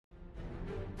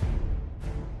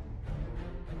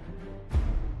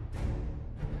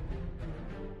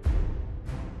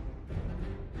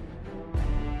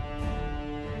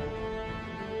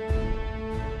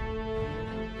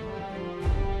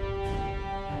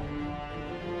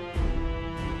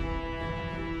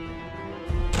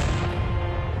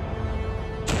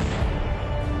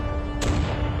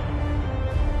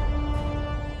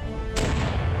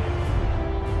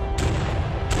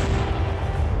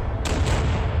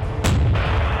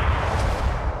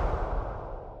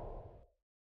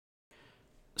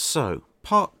So,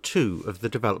 part 2 of the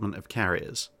development of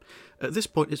carriers. At this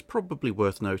point, it's probably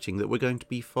worth noting that we're going to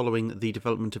be following the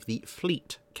development of the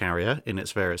fleet carrier in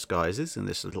its various guises in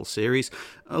this little series,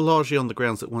 largely on the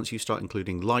grounds that once you start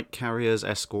including light carriers,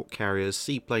 escort carriers,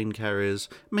 seaplane carriers,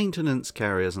 maintenance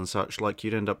carriers and such like,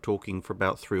 you'd end up talking for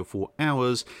about 3 or 4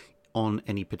 hours on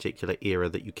any particular era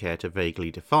that you care to vaguely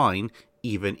define,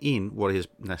 even in what is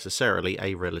necessarily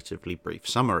a relatively brief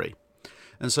summary.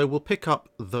 And so we'll pick up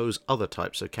those other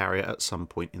types of carrier at some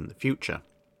point in the future.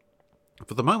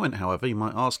 For the moment, however, you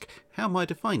might ask, how am I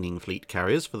defining fleet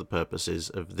carriers for the purposes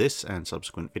of this and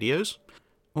subsequent videos?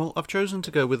 Well, I've chosen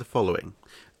to go with the following.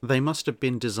 They must have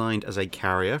been designed as a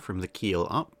carrier from the keel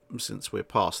up, since we're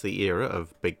past the era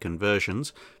of big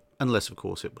conversions, unless of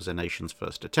course it was a nation's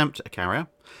first attempt at a carrier.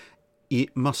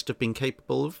 It must have been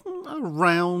capable of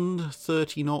around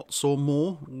 30 knots or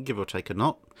more, give or take a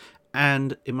knot,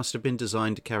 and it must have been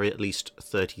designed to carry at least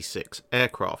 36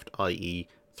 aircraft, i.e.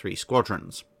 3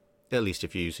 squadrons. At least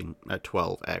if you're using a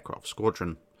 12 aircraft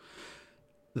squadron.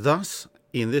 Thus,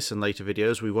 in this and later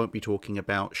videos, we won't be talking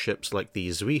about ships like the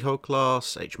Ryũjô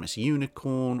class, HMS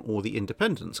Unicorn, or the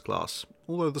Independence class,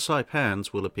 although the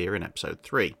Saipans will appear in episode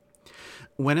 3,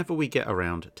 whenever we get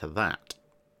around to that.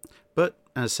 But,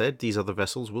 as said, these other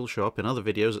vessels will show up in other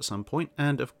videos at some point,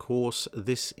 and of course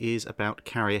this is about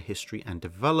carrier history and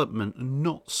development,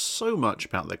 not so much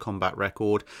about their combat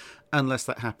record, unless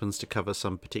that happens to cover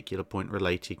some particular point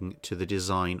relating to the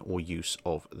design or use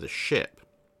of the ship.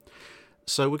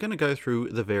 So we're going to go through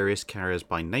the various carriers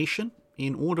by nation,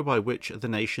 in order by which the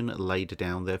nation laid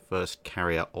down their first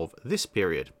carrier of this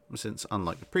period, since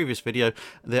unlike the previous video,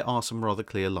 there are some rather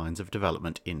clear lines of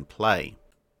development in play.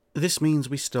 This means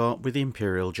we start with the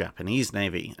Imperial Japanese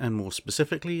Navy, and more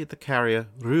specifically the carrier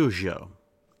Ryũjô,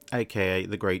 aka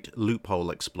the Great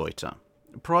Loophole Exploiter.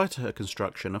 Prior to her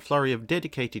construction, a flurry of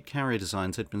dedicated carrier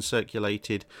designs had been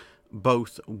circulated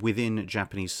both within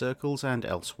Japanese circles and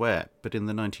elsewhere, but in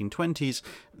the 1920s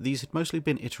these had mostly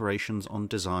been iterations on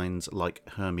designs like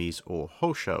Hermes or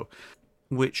Hosho,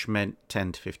 which meant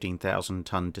 10 to 15,000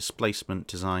 ton displacement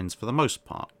designs for the most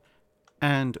part,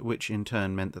 and which in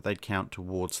turn meant that they'd count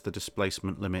towards the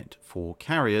displacement limit for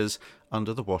carriers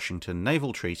under the Washington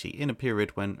Naval Treaty, in a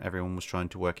period when everyone was trying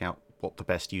to work out what the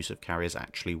best use of carriers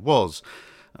actually was.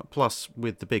 Plus,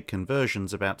 with the big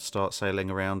conversions about to start sailing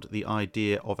around, the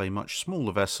idea of a much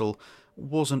smaller vessel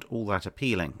wasn't all that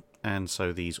appealing, and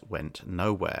so these went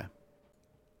nowhere.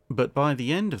 But by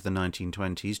the end of the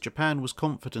 1920s, Japan was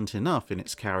confident enough in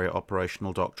its carrier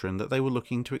operational doctrine that they were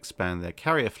looking to expand their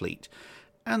carrier fleet,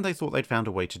 and they thought they'd found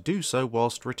a way to do so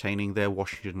whilst retaining their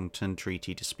Washington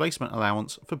Treaty displacement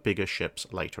allowance for bigger ships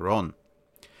later on.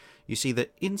 You see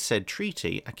that in said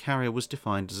treaty, a carrier was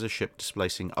defined as a ship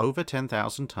displacing over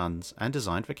 10,000 tons and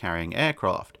designed for carrying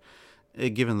aircraft.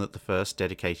 Given that the first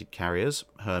dedicated carriers,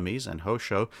 Hermes and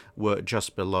Hosho, were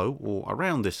just below or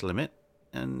around this limit,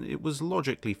 and it was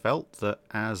logically felt that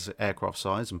as aircraft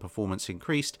size and performance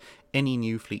increased, any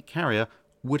new fleet carrier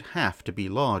would have to be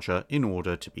larger in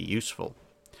order to be useful.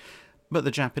 But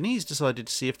the Japanese decided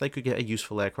to see if they could get a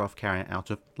useful aircraft carrier out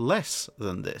of less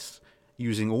than this,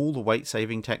 using all the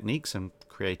weight-saving techniques and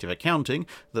creative accounting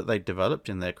that they'd developed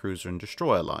in their cruiser and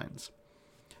destroyer lines.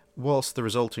 Whilst the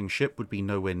resulting ship would be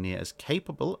nowhere near as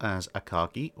capable as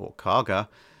Akagi or Kaga,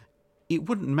 it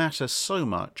wouldn't matter so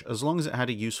much as long as it had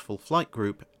a useful flight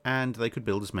group and they could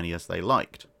build as many as they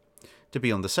liked. To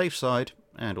be on the safe side,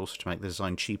 and also to make the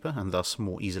design cheaper and thus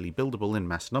more easily buildable in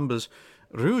mass numbers,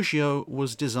 Ryũjô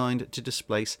was designed to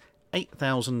displace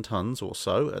 8,000 tons or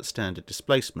so at standard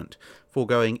displacement,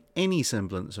 foregoing any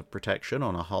semblance of protection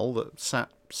on a hull that sat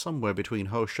somewhere between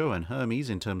Hosho and Hermes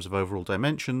in terms of overall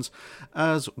dimensions,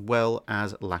 as well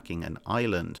as lacking an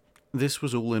island. This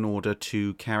was all in order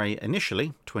to carry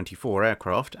initially 24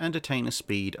 aircraft and attain a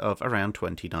speed of around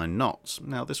 29 knots.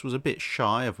 Now this was a bit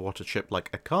shy of what a ship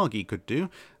like Akagi could do,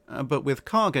 but with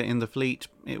Kaga in the fleet,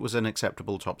 it was an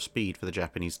acceptable top speed for the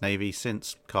Japanese Navy,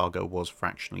 since cargo was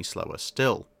fractionally slower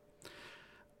still.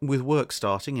 With work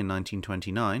starting in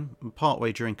 1929,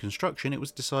 partway during construction, it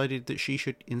was decided that she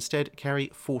should instead carry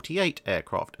 48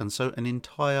 aircraft, and so an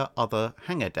entire other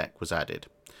hangar deck was added.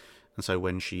 And so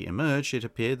when she emerged, it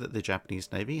appeared that the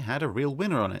Japanese Navy had a real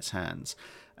winner on its hands,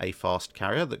 a fast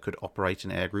carrier that could operate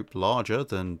an air group larger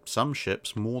than some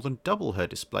ships more than double her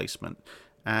displacement,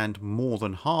 and more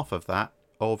than half of that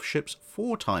of ships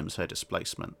 4 times her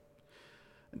displacement.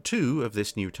 2 of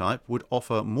this new type would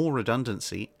offer more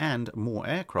redundancy and more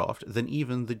aircraft than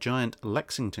even the giant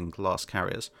Lexington-class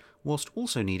carriers, whilst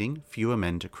also needing fewer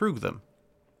men to crew them.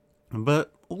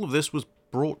 But all of this was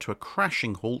brought to a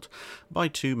crashing halt by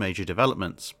 2 major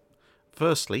developments.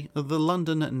 Firstly, the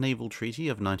London Naval Treaty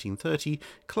of 1930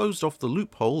 closed off the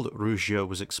loophole that Ryũjô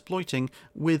was exploiting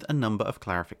with a number of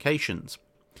clarifications.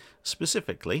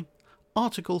 Specifically,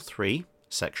 Article 3,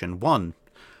 Section 1.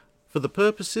 For the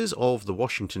purposes of the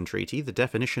Washington Treaty, the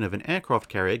definition of an aircraft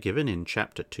carrier given in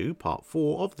Chapter 2, Part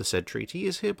 4 of the said treaty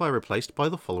is hereby replaced by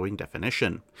the following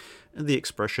definition. The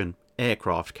expression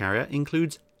aircraft carrier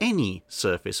includes any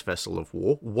surface vessel of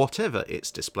war, whatever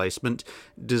its displacement,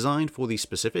 designed for the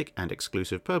specific and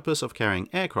exclusive purpose of carrying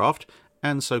aircraft,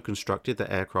 and so constructed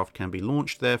that aircraft can be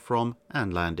launched therefrom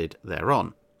and landed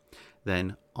thereon.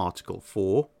 Then Article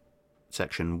 4,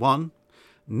 Section 1.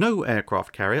 No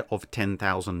aircraft carrier of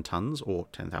 10,000 tons or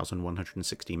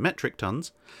 10,160 metric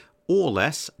tons or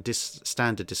less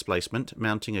standard displacement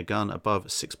mounting a gun above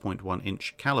 6.1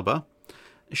 inch caliber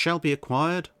shall be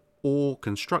acquired or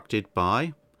constructed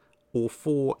by or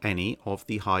for any of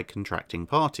the high contracting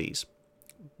parties.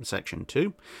 Section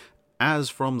 2. As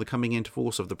from the coming into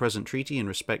force of the present treaty in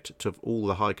respect to all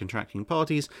the high contracting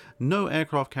parties, no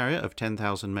aircraft carrier of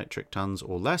 10,000 metric tons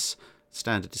or less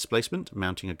standard displacement,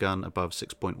 mounting a gun above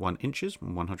 6.1 inches,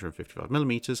 155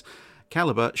 millimeters,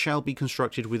 caliber shall be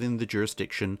constructed within the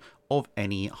jurisdiction of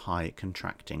any high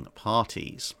contracting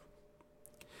parties.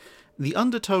 The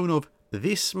undertone of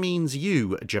 "this means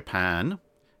you, Japan"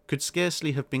 could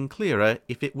scarcely have been clearer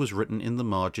if it was written in the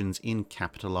margins in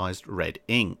capitalized red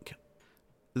ink.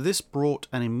 This brought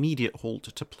an immediate halt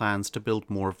to plans to build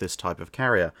more of this type of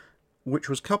carrier, which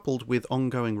was coupled with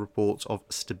ongoing reports of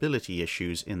stability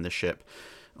issues in the ship,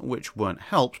 which weren't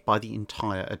helped by the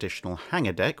entire additional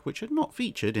hangar deck which had not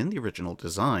featured in the original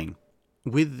design.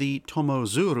 With the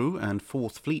Tomozuru and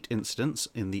 4th Fleet incidents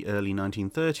in the early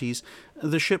 1930s,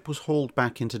 the ship was hauled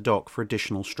back into dock for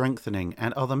additional strengthening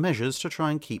and other measures to try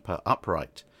and keep her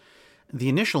upright. The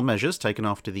initial measures taken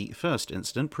after the first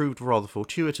incident proved rather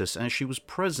fortuitous, as she was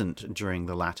present during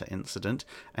the latter incident,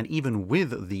 and even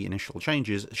with the initial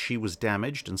changes, she was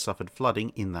damaged and suffered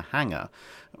flooding in the hangar.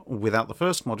 Without the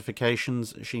first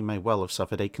modifications, she may well have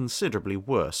suffered a considerably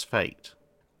worse fate.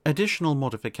 Additional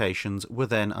modifications were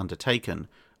then undertaken,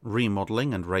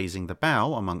 remodelling and raising the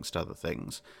bow, amongst other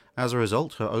things. As a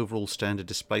result, her overall standard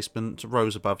displacement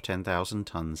rose above 10,000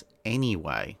 tons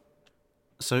anyway.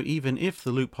 So even if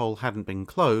the loophole hadn't been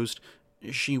closed,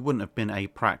 she wouldn't have been a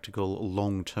practical,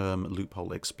 long-term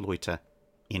loophole exploiter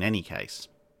in any case.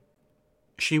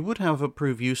 She would, however,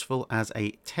 prove useful as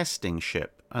a testing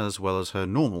ship, as well as her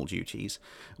normal duties,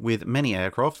 with many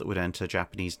aircraft that would enter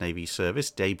Japanese Navy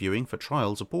service debuting for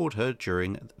trials aboard her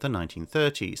during the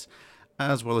 1930s,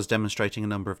 as well as demonstrating a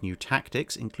number of new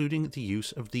tactics, including the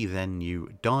use of the then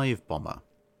new dive bomber.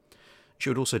 She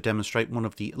would also demonstrate one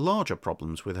of the larger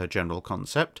problems with her general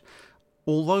concept.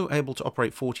 Although able to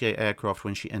operate 48 aircraft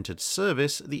when she entered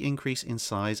service, the increase in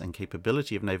size and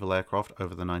capability of naval aircraft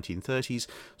over the 1930s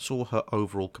saw her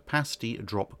overall capacity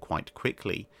drop quite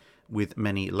quickly, with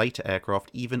many later aircraft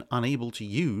even unable to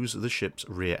use the ship's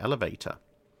rear elevator.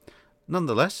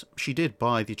 Nonetheless, she did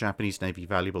buy the Japanese Navy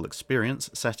valuable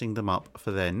experience, setting them up for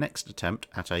their next attempt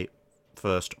at a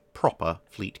first proper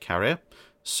fleet carrier,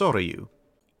 Soryu.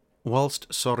 Whilst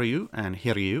Soryu and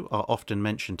Hiryu are often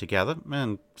mentioned together,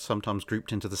 and sometimes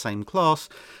grouped into the same class,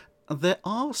 there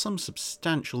are some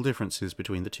substantial differences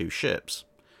between the two ships.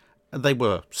 They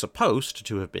were supposed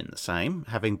to have been the same,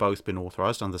 having both been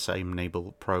authorised on the same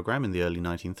naval programme in the early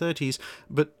 1930s,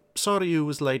 but Soryu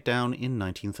was laid down in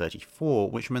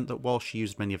 1934, which meant that while she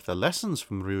used many of the lessons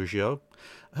from Ryũjô,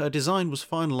 her design was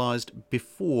finalised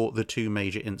before the two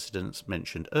major incidents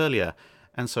mentioned earlier,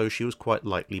 and so she was quite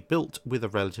likely built with a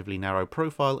relatively narrow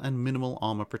profile and minimal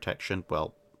armour protection,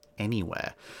 well,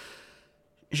 anywhere.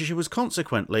 She was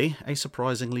consequently a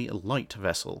surprisingly light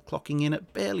vessel, clocking in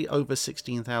at barely over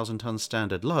 16,000 tons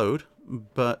standard load,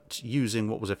 but using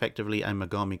what was effectively a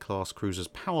Megami-class cruiser's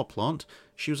power plant,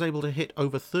 she was able to hit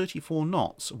over 34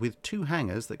 knots with two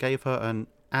hangars that gave her an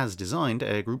as-designed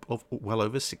air group of well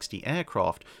over 60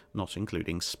 aircraft, not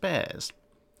including spares.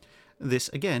 This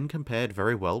again compared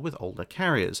very well with older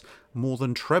carriers, more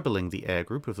than trebling the air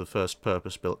group of the first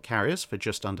purpose-built carriers for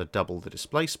just under double the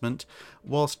displacement,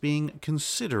 whilst being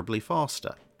considerably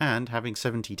faster, and having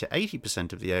 70 to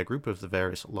 80% of the air group of the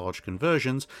various large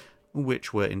conversions,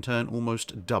 which were in turn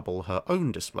almost double her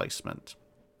own displacement.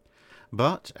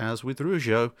 But, as with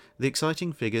Ryũjô, the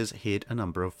exciting figures hid a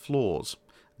number of flaws.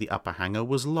 The upper hangar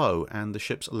was low, and the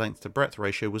ship's length-to-breadth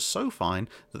ratio was so fine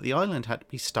that the island had to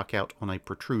be stuck out on a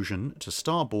protrusion to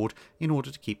starboard in order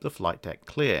to keep the flight deck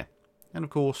clear. and of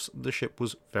course the ship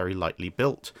was very lightly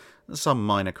built. Some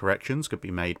minor corrections could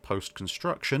be made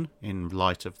post-construction in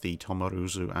light of the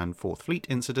Tomaruzu and Fourth Fleet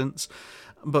incidents,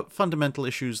 but fundamental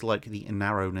issues like the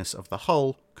narrowness of the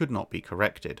hull could not be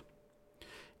corrected.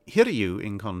 Ryũjô,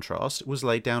 in contrast, was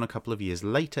laid down a couple of years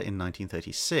later in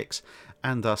 1936,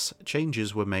 and thus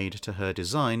changes were made to her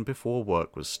design before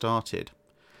work was started.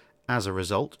 As a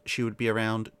result, she would be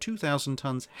around 2,000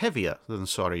 tons heavier than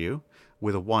Soryu,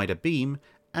 with a wider beam,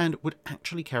 and would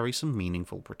actually carry some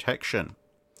meaningful protection.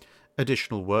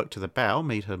 Additional work to the bow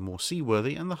made her more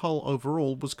seaworthy, and the hull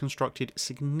overall was constructed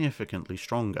significantly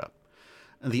stronger.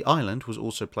 The island was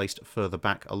also placed further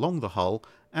back along the hull,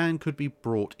 and could be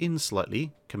brought in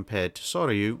slightly compared to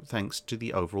Soryu thanks to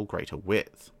the overall greater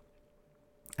width.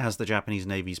 As the Japanese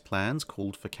Navy's plans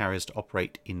called for carriers to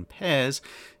operate in pairs,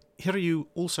 Ryũjô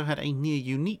also had a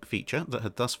near-unique feature that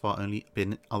had thus far only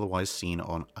been otherwise seen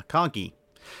on Akagi.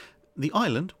 The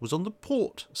island was on the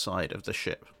port side of the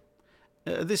ship.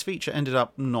 This feature ended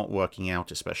up not working out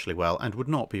especially well and would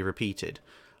not be repeated.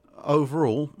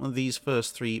 Overall, these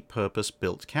first three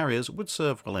purpose-built carriers would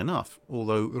serve well enough,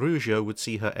 although Ryũjô would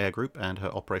see her air group and her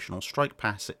operational strike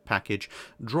package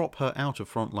drop her out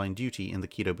of frontline duty in the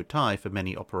Kidobutai for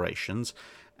many operations,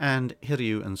 and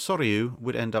Ryũjô and Soryu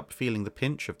would end up feeling the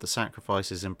pinch of the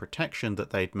sacrifices in protection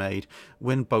that they'd made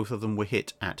when both of them were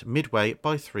hit at midway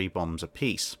by 3 bombs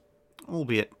apiece,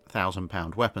 albeit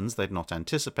 1,000-pound weapons they'd not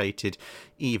anticipated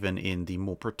even in the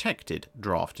more protected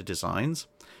draft designs,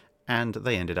 and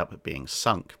they ended up being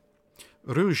sunk.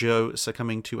 Ryũjô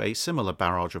succumbing to a similar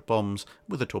barrage of bombs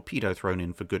with a torpedo thrown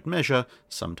in for good measure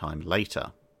sometime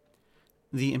later.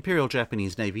 The Imperial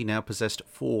Japanese Navy now possessed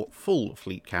 4 full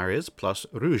fleet carriers plus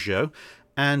Ryũjô,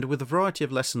 and with a variety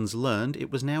of lessons learned,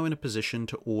 it was now in a position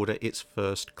to order its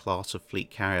first class of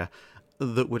fleet carrier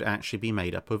that would actually be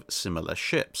made up of similar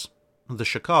ships, the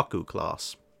Shőkaku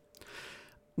class.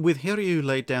 With Ryũjô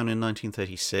laid down in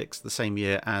 1936, the same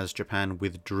year as Japan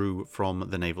withdrew from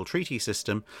the naval treaty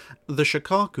system, the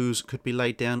Shőkakus could be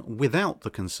laid down without the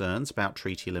concerns about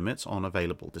treaty limits on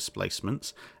available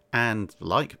displacements, and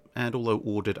although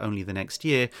ordered only the next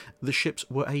year, the ships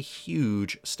were a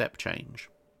huge step change.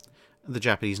 The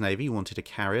Japanese Navy wanted a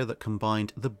carrier that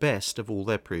combined the best of all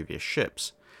their previous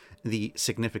ships: the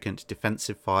significant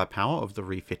defensive firepower of the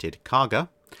refitted Kaga,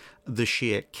 the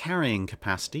sheer carrying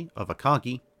capacity of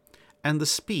Akagi, and the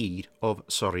speed of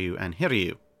Soryu and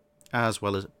Ryũjô, as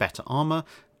well as better armour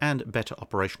and better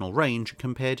operational range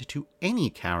compared to any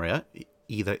carrier,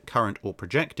 either current or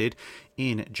projected,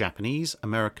 in Japanese,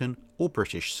 American or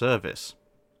British service.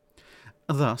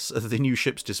 Thus, the new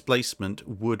ship's displacement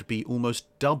would be almost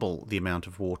double the amount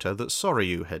of water that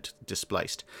Soryu had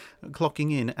displaced,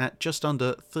 clocking in at just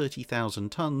under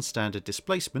 30,000 tons standard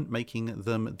displacement, making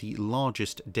them the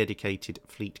largest dedicated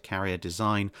fleet carrier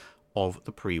design of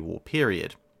the pre-war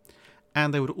period.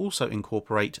 And they would also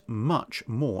incorporate much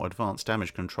more advanced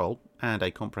damage control and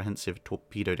a comprehensive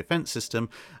torpedo defense system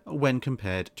when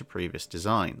compared to previous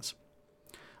designs.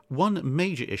 One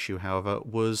major issue, however,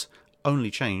 was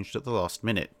only changed at the last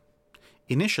minute.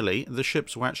 Initially, the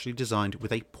ships were actually designed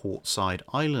with a portside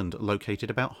island located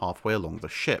about halfway along the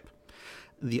ship.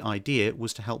 The idea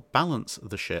was to help balance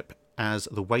the ship, as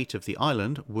the weight of the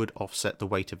island would offset the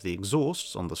weight of the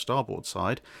exhausts on the starboard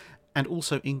side, and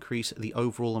also increase the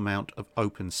overall amount of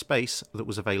open space that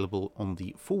was available on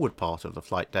the forward part of the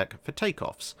flight deck for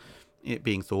takeoffs, it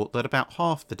being thought that about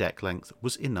half the deck length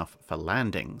was enough for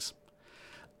landings.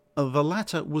 The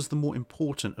latter was the more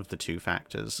important of the two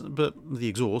factors, but the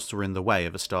exhausts were in the way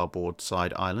of a starboard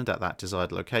side island at that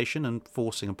desired location, and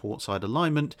forcing a portside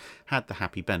alignment had the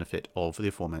happy benefit of the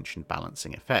aforementioned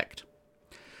balancing effect.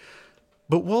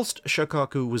 But whilst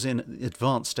Shőkaku was in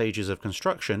advanced stages of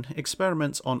construction,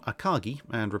 experiments on Akagi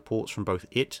and reports from both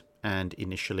it and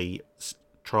initially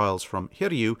trials from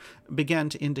Ryũjô began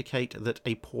to indicate that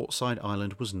a portside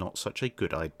island was not such a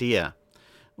good idea,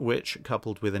 which,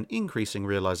 coupled with an increasing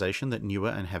realization that newer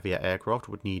and heavier aircraft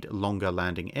would need longer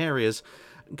landing areas,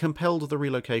 compelled the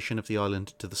relocation of the island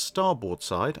to the starboard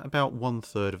side about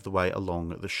 1/3 of the way along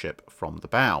the ship from the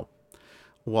bow.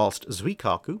 Whilst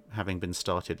Shőkaku, having been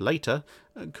started later,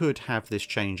 could have this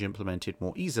change implemented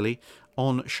more easily,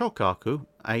 on Shőkaku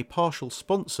a partial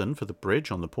sponson for the bridge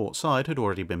on the port side had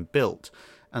already been built,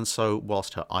 and so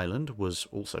whilst her island was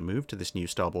also moved to this new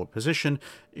starboard position,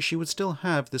 she would still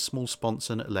have this small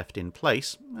sponson left in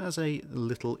place as a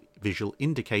little visual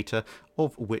indicator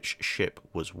of which ship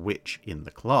was which in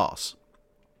the class.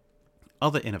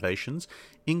 Other innovations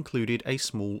included a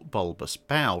small bulbous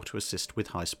bow to assist with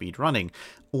high-speed running,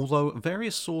 although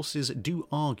various sources do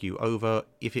argue over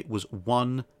if it was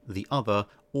one, the other,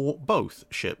 or both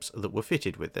ships that were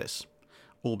fitted with this.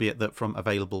 Albeit that from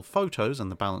available photos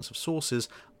and the balance of sources,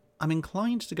 I'm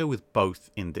inclined to go with both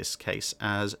in this case,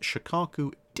 as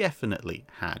Shőkaku definitely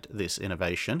had this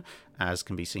innovation, as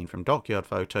can be seen from dockyard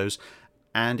photos,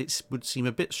 and it would seem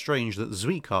a bit strange that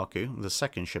Shőkaku, the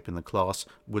second ship in the class,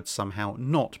 would somehow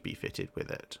not be fitted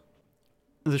with it.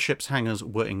 The ship's hangars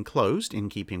were enclosed, in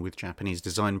keeping with Japanese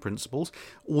design principles,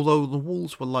 although the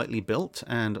walls were lightly built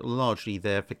and largely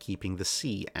there for keeping the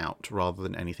sea out rather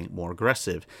than anything more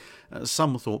aggressive,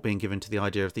 some thought being given to the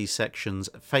idea of these sections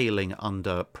failing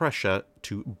under pressure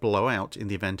to blow out in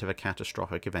the event of a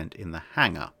catastrophic event in the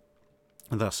hangar,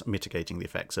 thus mitigating the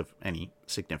effects of any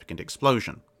significant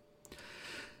explosion.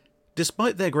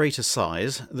 Despite their greater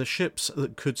size, the ships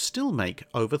could still make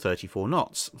over 34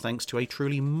 knots, thanks to a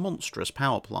truly monstrous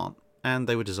power plant, and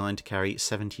they were designed to carry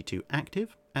 72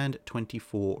 active and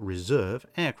 24 reserve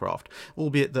aircraft,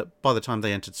 albeit that by the time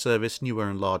they entered service, newer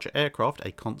and larger aircraft,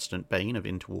 a constant bane of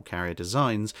interwar carrier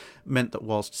designs, meant that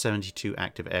whilst 72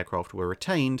 active aircraft were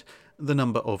retained, the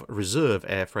number of reserve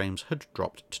airframes had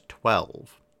dropped to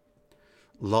 12.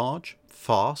 Large,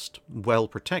 fast, well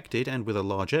protected, and with a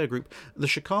large air group, the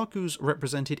Shőkakus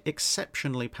represented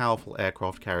exceptionally powerful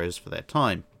aircraft carriers for their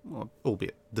time,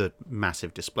 albeit the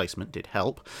massive displacement did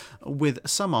help, with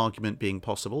some argument being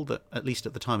possible that, at least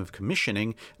at the time of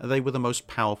commissioning, they were the most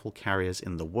powerful carriers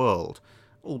in the world,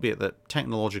 albeit that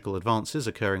technological advances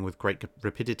occurring with great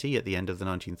rapidity at the end of the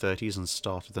 1930s and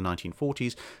start of the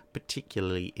 1940s,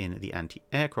 particularly in the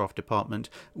anti-aircraft department,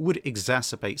 would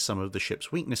exacerbate some of the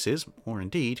ship's weaknesses, or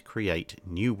indeed create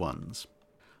new ones.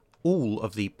 All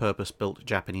of the purpose-built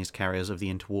Japanese carriers of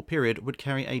the interwar period would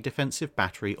carry a defensive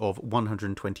battery of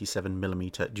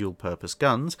 127mm dual-purpose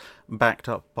guns, backed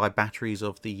up by batteries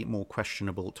of the more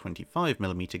questionable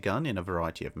 25mm gun in a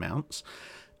variety of mounts.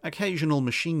 Occasional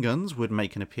machine guns would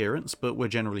make an appearance, but were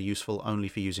generally useful only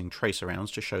for using tracer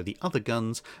rounds to show the other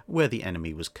guns where the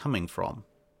enemy was coming from.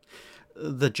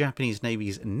 The Japanese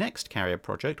Navy's next carrier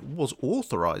project was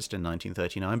authorised in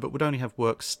 1939, but would only have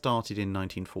work started in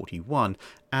 1941,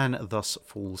 and thus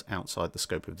falls outside the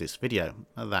scope of this video,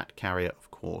 that carrier, of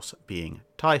course, being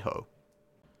Taiho.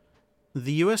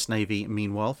 The US Navy,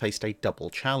 meanwhile, faced a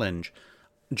double challenge.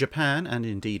 Japan, and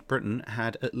indeed Britain,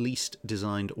 had at least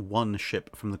designed one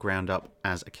ship from the ground up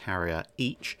as a carrier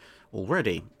each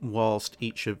already, whilst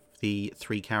each of the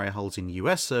 3 carrier hulls in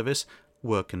US service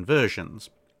were conversions.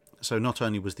 So not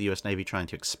only was the US Navy trying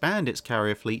to expand its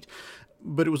carrier fleet,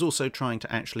 but it was also trying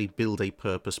to actually build a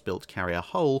purpose-built carrier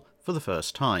hull for the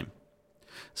first time.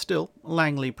 Still,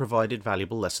 Langley provided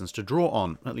valuable lessons to draw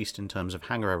on, at least in terms of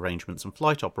hangar arrangements and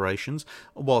flight operations,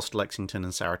 whilst Lexington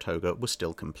and Saratoga were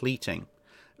still completing.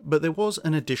 But there was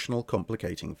an additional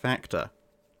complicating factor.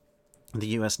 The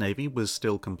US Navy was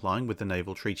still complying with the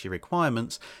naval treaty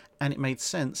requirements, and it made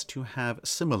sense to have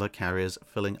similar carriers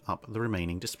filling up the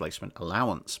remaining displacement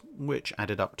allowance, which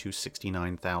added up to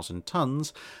 69,000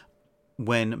 tons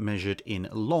when measured in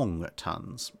long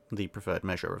tons, the preferred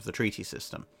measure of the treaty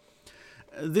system.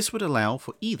 This would allow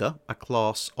for either a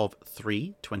class of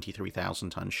 3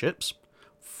 23,000-ton ships,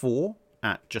 4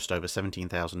 at just over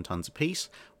 17,000 tons apiece,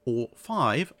 or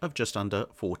 5 of just under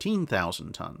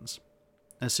 14,000 tons.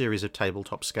 A series of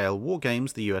tabletop-scale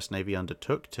wargames the US Navy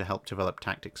undertook to help develop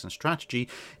tactics and strategy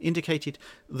indicated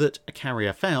that a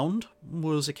carrier found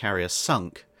was a carrier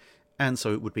sunk, and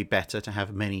so it would be better to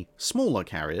have many smaller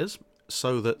carriers,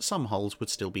 so that some hulls would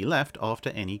still be left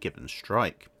after any given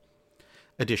strike.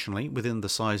 Additionally, within the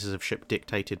sizes of ship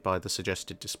dictated by the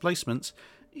suggested displacements,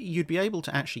 you'd be able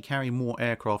to actually carry more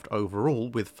aircraft overall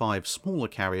with 5 smaller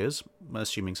carriers,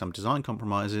 assuming some design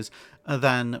compromises,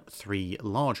 than 3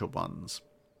 larger ones.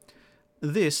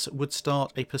 This would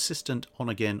start a persistent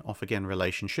on-again, off-again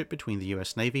relationship between the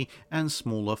US Navy and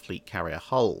smaller fleet carrier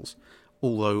hulls,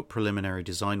 although preliminary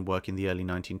design work in the early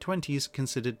 1920s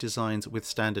considered designs with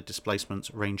standard displacements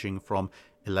ranging from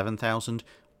 11,000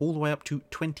 all the way up to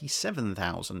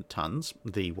 27,000 tons,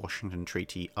 the Washington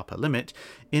Treaty upper limit,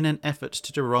 in an effort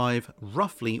to derive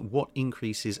roughly what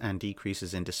increases and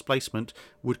decreases in displacement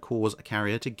would cause a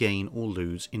carrier to gain or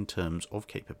lose in terms of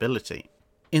capability.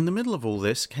 In the middle of all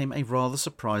this came a rather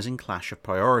surprising clash of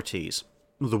priorities.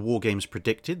 The wargames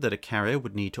predicted that a carrier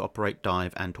would need to operate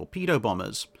dive and torpedo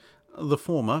bombers, the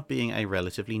former being a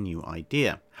relatively new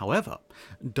idea. However,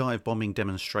 dive bombing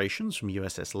demonstrations from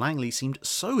USS Langley seemed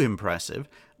so impressive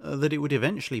that it would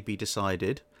eventually be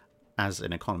decided, as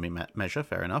an economy measure,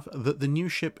 fair enough, that the new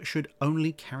ship should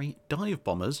only carry dive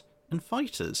bombers and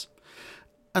fighters.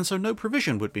 and so no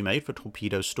provision would be made for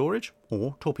torpedo storage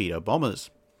or torpedo bombers.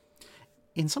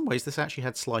 In some ways this actually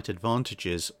had slight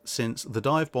advantages, since the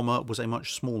dive bomber was a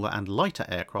much smaller and lighter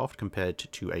aircraft compared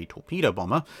to a torpedo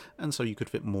bomber, and so you could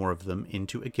fit more of them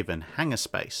into a given hangar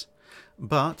space.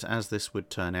 But, as this would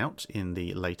turn out in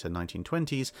the later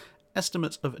 1920s,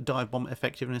 estimates of dive bomb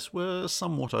effectiveness were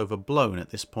somewhat overblown at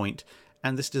this point,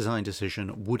 and this design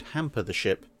decision would hamper the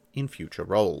ship in future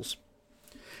roles.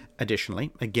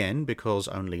 Additionally, again because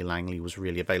only Langley was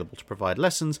really available to provide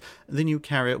lessons, the new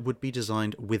carrier would be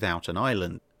designed without an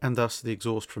island, and thus the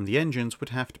exhaust from the engines would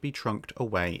have to be trunked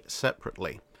away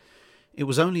separately. It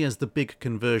was only as the big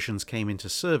conversions came into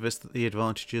service that the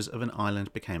advantages of an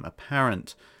island became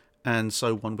apparent, and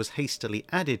so one was hastily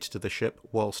added to the ship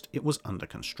whilst it was under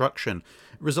construction,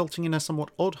 resulting in a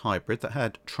somewhat odd hybrid that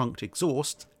had trunked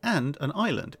exhausts and an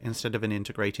island instead of an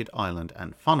integrated island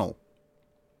and funnel.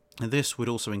 This would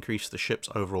also increase the ship's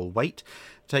overall weight,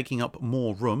 taking up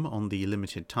more room on the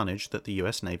limited tonnage that the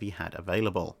US Navy had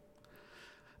available.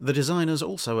 The designers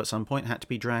also at some point had to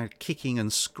be dragged kicking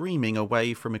and screaming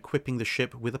away from equipping the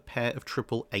ship with a pair of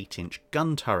triple 8-inch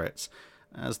gun turrets,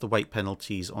 as the weight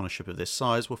penalties on a ship of this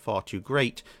size were far too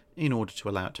great in order to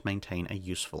allow it to maintain a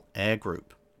useful air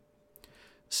group.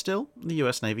 Still, the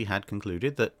US Navy had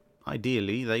concluded that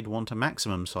ideally they'd want a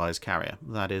maximum size carrier,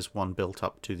 that is, one built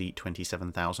up to the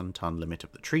 27,000-ton limit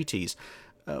of the treaties,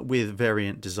 with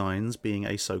variant designs being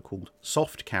a so-called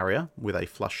soft carrier with a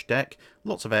flush deck,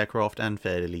 lots of aircraft and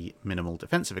fairly minimal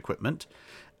defensive equipment,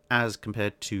 as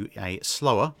compared to a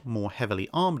slower, more heavily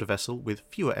armed vessel with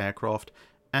fewer aircraft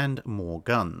and more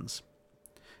guns.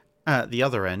 At the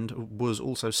other end was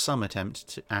also some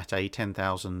attempt at a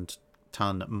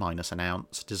 10,000-ton minus an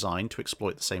ounce design to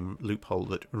exploit the same loophole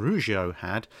that Ryũjô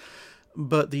had,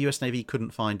 but the US Navy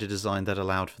couldn't find a design that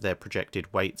allowed for their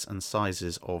projected weights and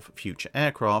sizes of future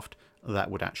aircraft that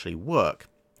would actually work,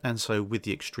 and so with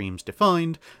the extremes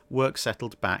defined, work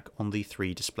settled back on the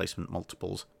 3 displacement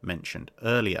multiples mentioned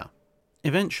earlier.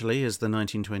 Eventually, as the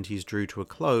 1920s drew to a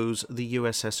close, the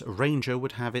USS Ranger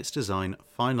would have its design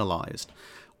finalised.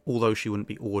 Although she wouldn't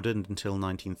be ordered until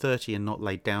 1930 and not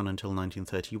laid down until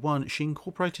 1931, she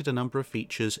incorporated a number of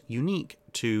features unique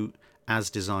to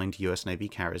as-designed US Navy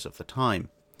carriers of the time.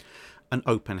 An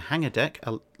open hangar deck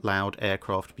allowed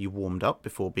aircraft to be warmed up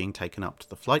before being taken up to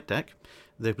the flight deck.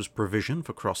 There was provision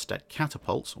for cross-deck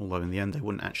catapults, although in the end they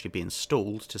wouldn't actually be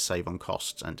installed to save on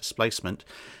costs and displacement.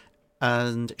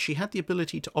 And she had the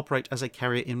ability to operate as a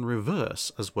carrier in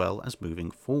reverse as well as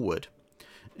moving forward.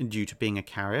 Due to being a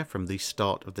carrier from the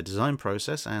start of the design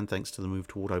process, and thanks to the move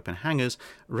toward open hangars,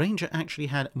 Ranger actually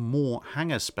had more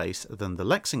hangar space than the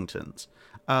Lexingtons,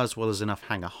 as well as enough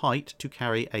hangar height to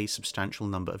carry a substantial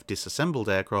number of disassembled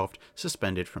aircraft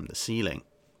suspended from the ceiling.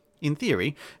 In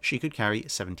theory, she could carry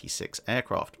 76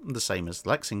 aircraft, the same as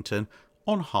Lexington,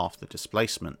 on half the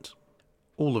displacement.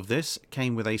 All of this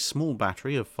came with a small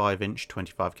battery of 5-inch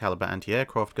 25 caliber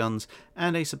anti-aircraft guns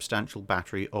and a substantial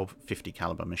battery of 50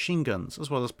 caliber machine guns,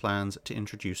 as well as plans to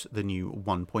introduce the new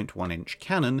 1.1-inch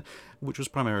cannon, which was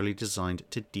primarily designed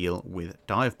to deal with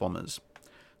dive bombers.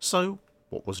 So,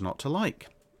 what was not to like?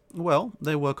 Well,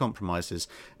 there were compromises.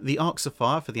 The arcs of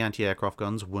fire for the anti-aircraft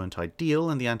guns weren't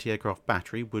ideal, and the anti-aircraft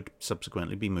battery would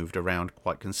subsequently be moved around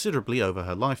quite considerably over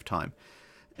her lifetime.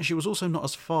 She was also not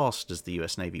as fast as the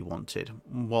US Navy wanted.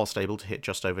 Whilst able to hit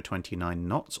just over 29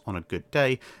 knots on a good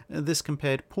day, this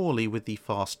compared poorly with the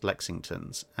fast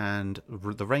Lexingtons, and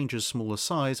the Ranger's smaller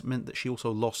size meant that she also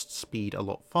lost speed a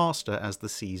lot faster as the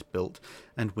seas built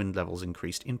and wind levels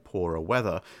increased in poorer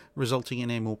weather, resulting in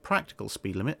a more practical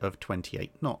speed limit of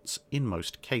 28 knots in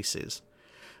most cases.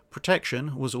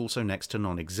 Protection was also next to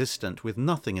non-existent, with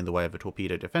nothing in the way of a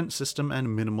torpedo defense system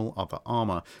and minimal other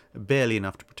armor, barely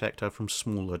enough to protect her from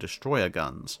smaller destroyer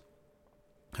guns.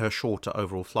 Her shorter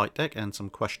overall flight deck and some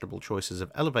questionable choices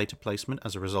of elevator placement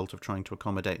as a result of trying to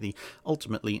accommodate the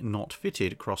ultimately not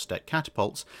fitted cross-deck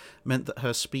catapults meant that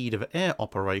her speed of air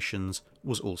operations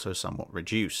was also somewhat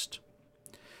reduced.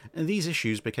 These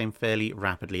issues became fairly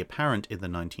rapidly apparent in the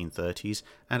 1930s,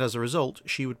 and as a result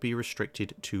she would be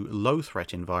restricted to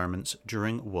low-threat environments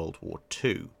during World War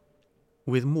II.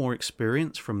 With more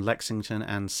experience from Lexington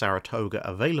and Saratoga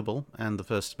available, and the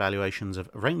first evaluations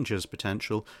of Ranger's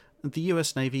potential, the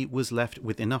US Navy was left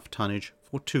with enough tonnage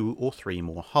for 2 or 3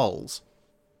 more hulls.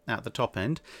 At the top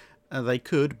end, they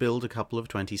could build a couple of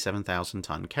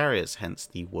 27,000-ton carriers, hence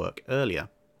the work earlier.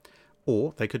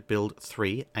 Or they could build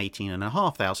 3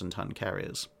 18,500-ton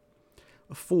carriers.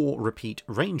 4 repeat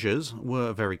Rangers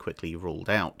were very quickly ruled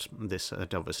out. This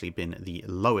had obviously been the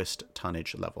lowest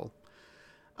tonnage level.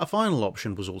 A final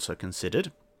option was also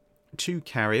considered. 2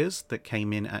 carriers that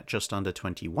came in at just under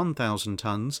 21,000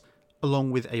 tons,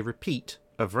 along with a repeat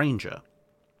of Ranger.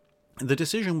 The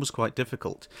decision was quite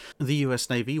difficult. The US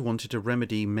Navy wanted to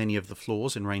remedy many of the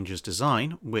flaws in Ranger's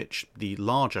design, which the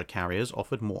larger carriers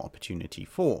offered more opportunity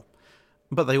for.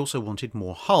 But they also wanted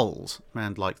more hulls,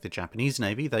 and like the Japanese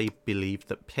Navy, they believed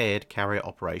that paired carrier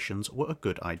operations were a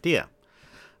good idea.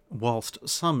 Whilst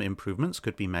some improvements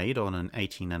could be made on an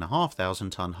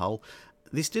 18,500 ton hull,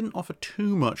 this didn't offer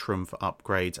too much room for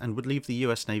upgrades and would leave the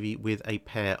US Navy with a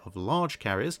pair of large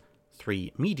carriers,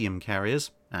 3 medium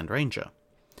carriers, and Ranger.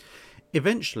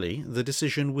 Eventually, the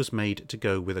decision was made to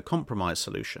go with a compromise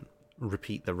solution.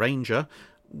 Repeat the Ranger,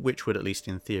 which would at least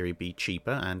in theory be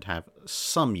cheaper and have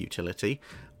some utility,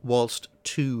 whilst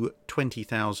 2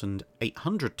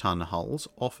 20,800 ton hulls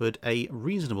offered a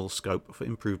reasonable scope for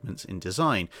improvements in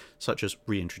design, such as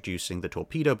reintroducing the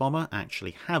torpedo bomber,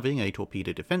 actually having a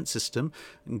torpedo defense system,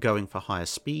 going for higher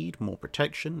speed, more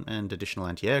protection, and additional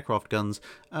anti-aircraft guns,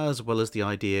 as well as the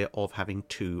idea of having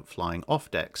 2 flying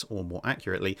off decks, or more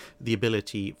accurately, the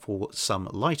ability for some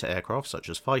lighter aircraft, such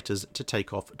as fighters, to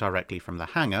take off directly from the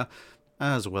hangar,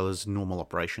 as well as normal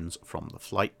operations from the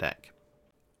flight deck.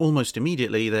 Almost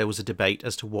immediately, there was a debate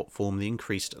as to what form the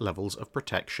increased levels of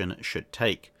protection should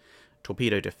take.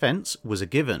 Torpedo defense was a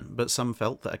given, but some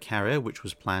felt that a carrier which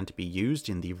was planned to be used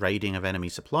in the raiding of enemy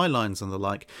supply lines and the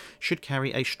like should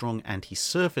carry a strong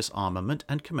anti-surface armament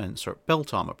and commensurate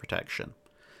belt armor protection.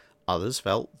 Others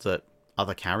felt that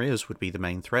other carriers would be the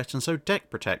main threat, and so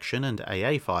deck protection and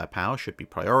AA firepower should be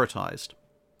prioritized.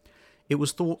 It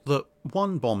was thought that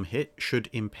 1 bomb hit should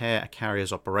impair a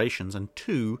carrier's operations and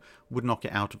 2 would knock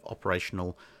it out of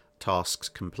operational tasks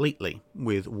completely,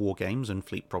 with wargames and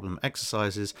fleet problem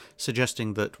exercises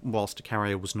suggesting that whilst a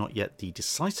carrier was not yet the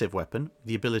decisive weapon,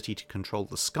 the ability to control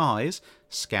the skies,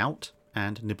 scout,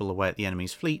 and nibble away at the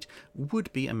enemy's fleet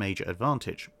would be a major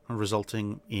advantage,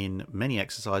 resulting in many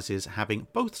exercises having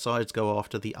both sides go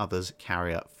after the other's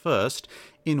carrier first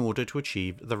in order to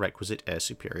achieve the requisite air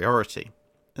superiority.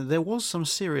 There was some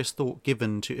serious thought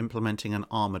given to implementing an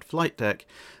armoured flight deck,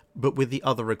 but with the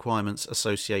other requirements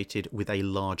associated with a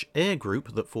large air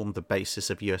group that formed the basis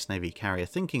of US Navy carrier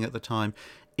thinking at the time,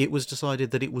 it was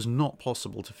decided that it was not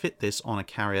possible to fit this on a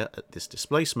carrier at this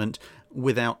displacement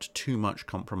without too much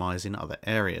compromise in other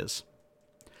areas.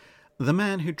 The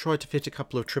man who tried to fit a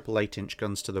couple of 888-inch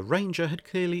guns to the Ranger had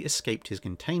clearly escaped his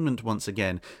containment once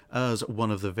again, as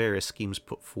one of the various schemes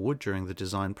put forward during the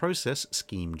design process,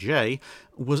 Scheme J,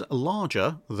 was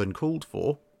larger than called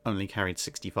for, only carried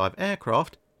 65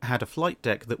 aircraft, had a flight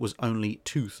deck that was only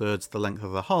 2/3 the length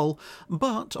of the hull,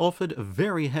 but offered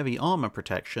very heavy armour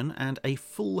protection and a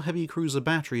full heavy cruiser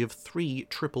battery of 3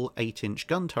 888-inch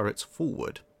gun turrets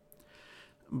forward.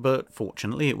 But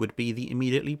fortunately it would be the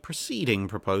immediately preceding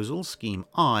proposal, Scheme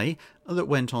I, that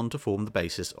went on to form the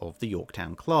basis of the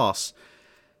Yorktown class.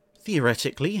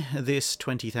 Theoretically, this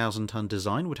 20,000-ton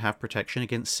design would have protection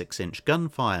against 6-inch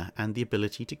gunfire and the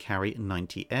ability to carry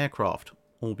 90 aircraft,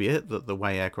 albeit that the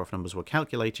way aircraft numbers were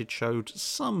calculated showed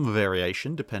some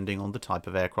variation depending on the type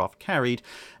of aircraft carried,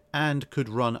 and could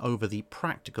run over the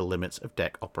practical limits of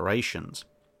deck operations.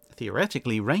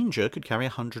 Theoretically, Ranger could carry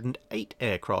 108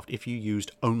 aircraft if you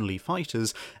used only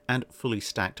fighters and fully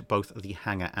stacked both the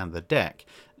hangar and the deck,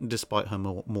 despite her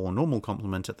more normal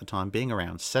complement at the time being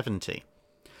around 70.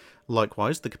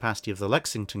 Likewise, the capacity of the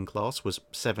Lexington class was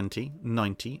 70,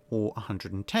 90, or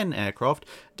 110 aircraft,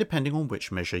 depending on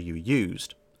which measure you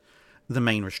used. The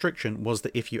main restriction was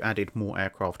that if you added more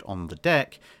aircraft on the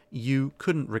deck, you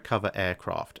couldn't recover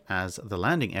aircraft, as the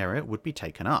landing area would be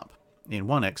taken up. In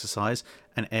one exercise,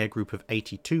 an air group of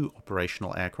 82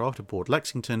 operational aircraft aboard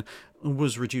Lexington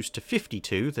was reduced to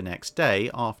 52 the next day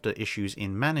after issues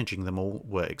in managing them all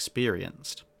were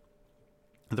experienced.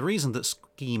 The reason that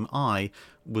Scheme I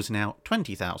was now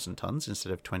 20,000 tons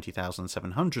instead of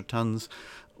 20,700 tons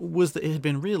was that it had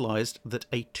been realised that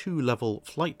a 2-level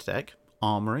flight deck,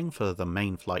 armouring for the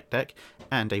main flight deck,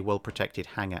 and a well-protected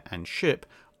hangar and ship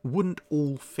wouldn't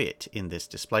all fit in this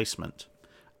displacement.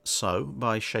 So,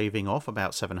 by shaving off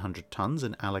about 700 tons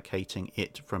and allocating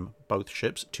it from both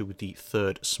ships to the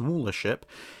third smaller ship,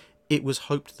 it was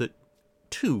hoped that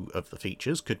 2 of the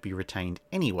features could be retained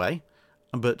anyway,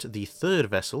 but the third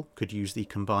vessel could use the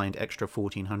combined extra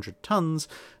 1,400 tons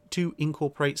to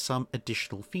incorporate some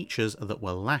additional features that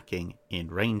were lacking in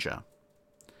Ranger.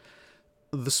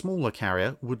 The smaller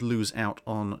carrier would lose out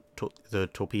on the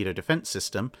torpedo defense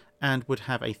system and would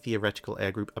have a theoretical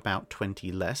air group about 20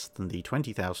 less than the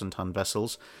 20,000-ton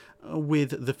vessels,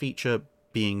 with the feature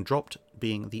being dropped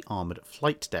being the armoured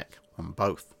flight deck on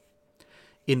both.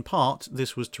 In part,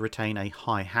 this was to retain a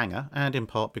high hangar, and in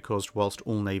part because whilst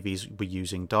all navies were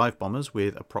using dive bombers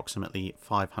with approximately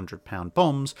 500-pound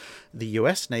bombs, the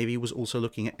US Navy was also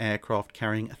looking at aircraft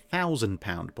carrying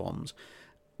 1,000-pound bombs,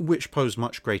 which posed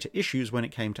much greater issues when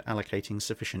it came to allocating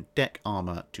sufficient deck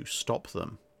armour to stop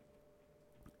them.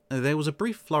 There was a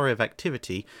brief flurry of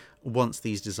activity once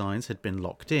these designs had been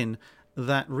locked in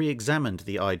that re-examined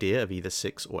the idea of either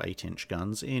 6 or 8-inch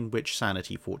guns, in which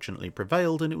sanity fortunately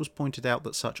prevailed, and it was pointed out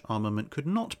that such armament could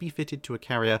not be fitted to a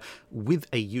carrier with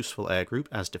a useful air group,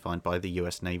 as defined by the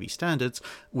US Navy standards,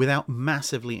 without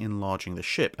massively enlarging the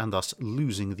ship and thus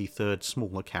losing the third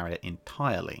smaller carrier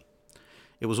entirely.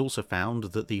 It was also found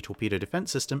that the torpedo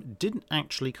defence system didn't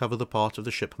actually cover the part of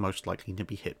the ship most likely to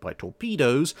be hit by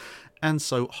torpedoes, and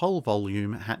so hull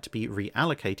volume had to be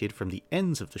reallocated from the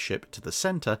ends of the ship to the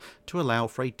centre to allow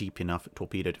for a deep enough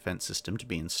torpedo defence system to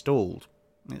be installed.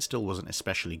 It still wasn't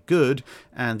especially good,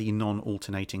 and the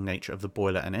non-alternating nature of the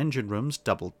boiler and engine rooms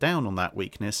doubled down on that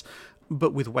weakness,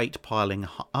 but with weight piling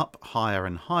up higher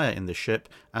and higher in the ship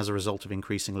as a result of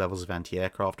increasing levels of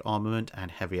anti-aircraft armament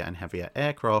and heavier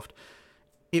aircraft,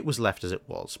 it was left as it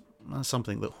was,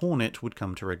 something that Hornet would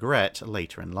come to regret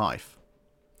later in life.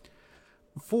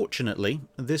 Fortunately,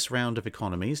 this round of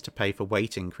economies to pay for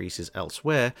weight increases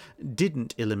elsewhere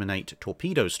didn't eliminate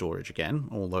torpedo storage again,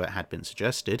 although it had been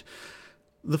suggested.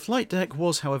 The flight deck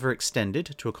was, however,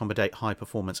 extended to accommodate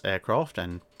high-performance aircraft,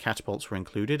 and catapults were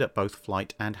included at both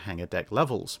flight and hangar deck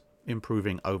levels.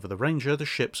 Improving over the Ranger, the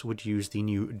ships would use the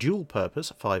new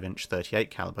dual-purpose 5-inch 38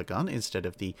 caliber gun instead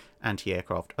of the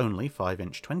anti-aircraft only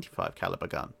 5-inch 25 caliber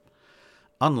gun.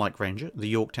 Unlike Ranger,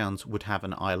 the Yorktowns would have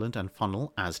an island and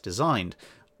funnel as designed,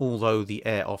 although the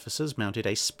air officers mounted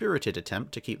a spirited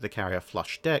attempt to keep the carrier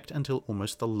flush-decked until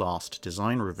almost the last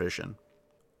design revision.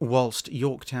 Whilst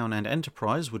Yorktown and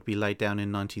Enterprise would be laid down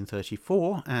in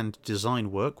 1934, and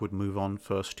design work would move on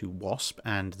first to Wasp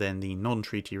and then the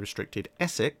non-treaty restricted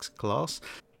Essex class,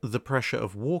 the pressure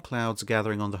of war clouds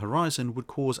gathering on the horizon would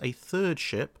cause a third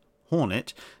ship,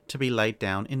 Hornet, to be laid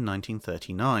down in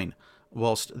 1939.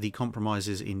 Whilst the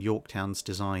compromises in Yorktown's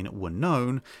design were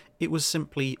known, it was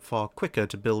simply far quicker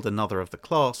to build another of the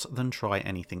class than try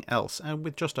anything else, and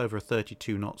with just over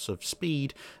 32 knots of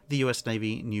speed, the US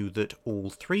Navy knew that all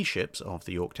 3 ships of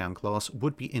the Yorktown class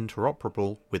would be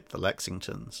interoperable with the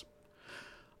Lexingtons.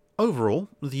 Overall,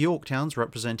 the Yorktowns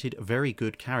represented very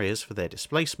good carriers for their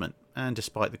displacement, and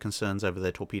despite the concerns over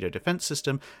their torpedo defence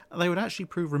system, they would actually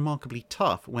prove remarkably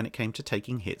tough when it came to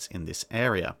taking hits in this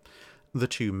area. The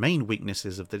 2 main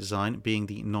weaknesses of the design being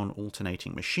the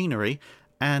non-alternating machinery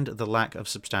and the lack of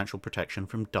substantial protection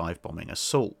from dive-bombing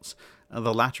assaults,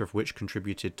 the latter of which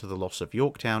contributed to the loss of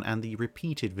Yorktown and the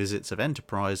repeated visits of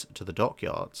Enterprise to the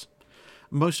dockyards.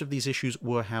 Most of these issues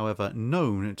were, however,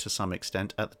 known to some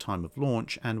extent at the time of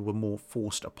launch and were more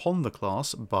forced upon the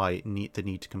class by the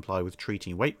need to comply with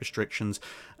treaty weight restrictions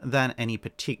than any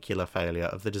particular failure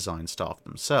of the design staff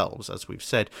themselves. As we've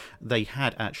said, they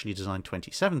had actually designed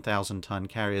 27,000-ton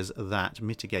carriers that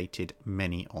mitigated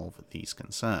many of these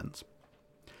concerns.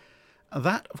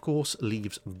 That, of course,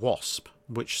 leaves Wasp,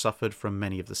 which suffered from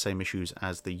many of the same issues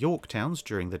as the Yorktowns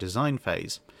during the design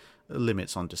phase.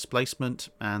 Limits on displacement,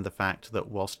 and the fact that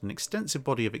whilst an extensive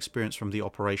body of experience from the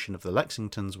operation of the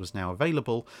Lexingtons was now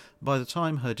available, by the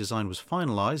time her design was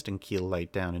finalised and keel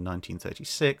laid down in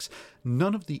 1936,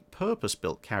 none of the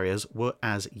purpose-built carriers were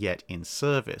as yet in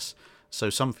service, so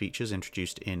some features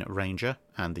introduced in Ranger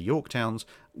and the Yorktowns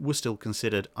were still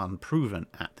considered unproven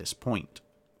at this point.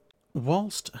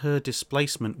 Whilst her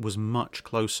displacement was much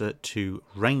closer to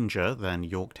Ranger than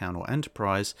Yorktown or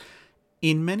Enterprise,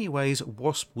 in many ways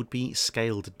Wasp would be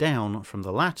scaled down from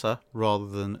the latter rather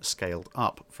than scaled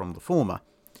up from the former,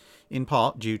 in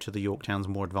part due to the Yorktown's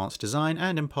more advanced design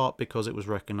and in part because it was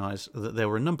recognised that there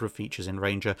were a number of features in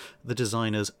Ranger the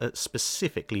designers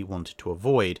specifically wanted to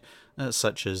avoid,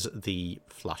 such as the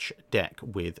flush deck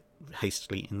with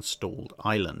hastily installed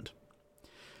island.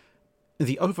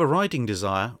 The overriding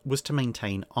desire was to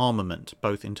maintain armament,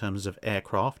 both in terms of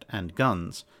aircraft and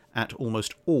guns, at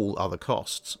almost all other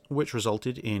costs, which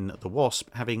resulted in the Wasp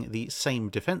having the same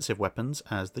defensive weapons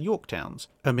as the Yorktowns,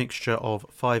 a mixture of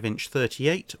 5-inch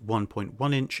 38,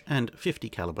 1.1-inch and 50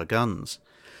 caliber guns.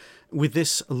 With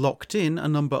this locked in, a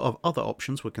number of other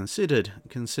options were considered,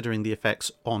 considering the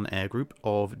effects on air group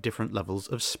of different levels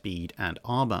of speed and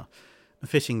armour.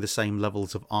 Fitting the same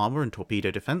levels of armour and torpedo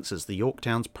defence as the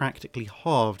Yorktowns practically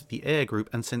halved the air group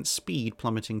and sent speed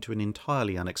plummeting to an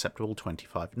entirely unacceptable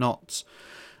 25 knots.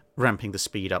 Ramping the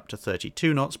speed up to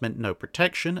 32 knots meant no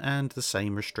protection and the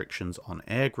same restrictions on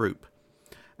air group.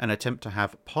 An attempt to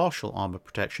have partial armour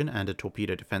protection and a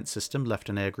torpedo defence system left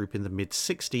an air group in the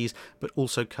mid-60s, but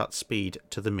also cut speed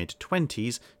to the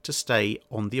mid-20s to stay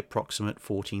on the approximate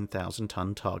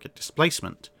 14,000-ton target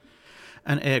displacement.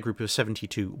 An air group of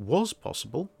 72 was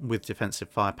possible, with defensive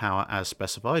firepower as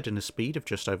specified and a speed of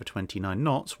just over 29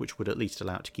 knots, which would at least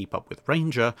allow it to keep up with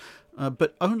Ranger,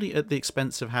 but only at the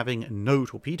expense of having no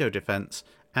torpedo defence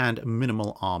and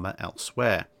minimal armour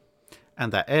elsewhere.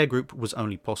 And that air group was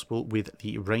only possible with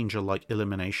the Ranger-like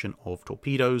elimination of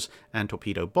torpedoes and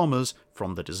torpedo bombers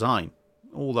from the design,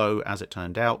 although, as it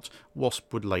turned out,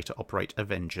 Wasp would later operate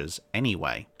Avengers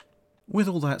anyway. With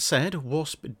all that said,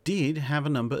 Wasp did have a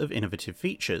number of innovative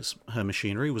features. Her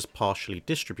machinery was partially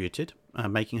distributed,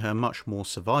 making her much more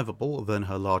survivable than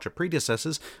her larger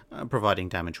predecessors, providing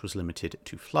damage was limited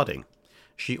to flooding.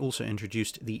 She also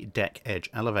introduced the deck edge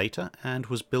elevator and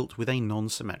was built with a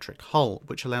non-symmetric hull,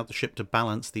 which allowed the ship to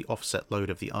balance the offset load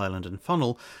of the island and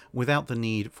funnel without the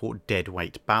need for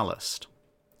deadweight ballast.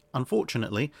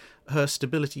 Unfortunately, her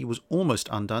stability was almost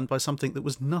undone by something that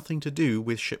was nothing to do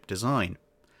with ship design: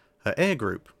 her air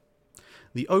group.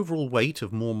 The overall weight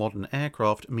of more modern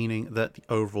aircraft, meaning that the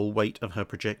overall weight of her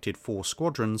projected 4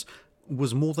 squadrons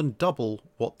was more than double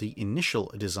what the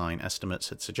initial design estimates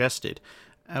had suggested,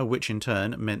 which in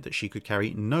turn meant that she could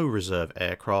carry no reserve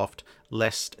aircraft,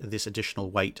 lest this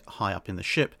additional weight high up in the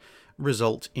ship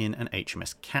result in an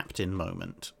HMS Captain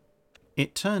moment.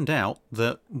 It turned out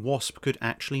that Wasp could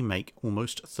actually make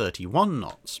almost 31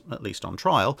 knots, at least on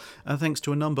trial, thanks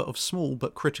to a number of small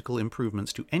but critical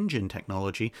improvements to engine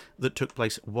technology that took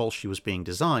place while she was being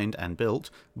designed and built,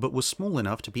 but was small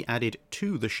enough to be added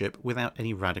to the ship without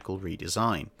any radical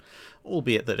redesign,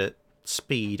 albeit that its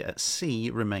speed at sea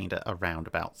remained at around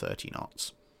about 30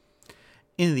 knots.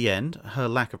 In the end, her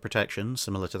lack of protection,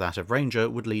 similar to that of Ranger,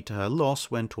 would lead to her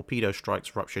loss when torpedo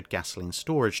strikes ruptured gasoline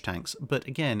storage tanks, but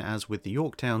again, as with the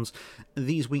Yorktowns,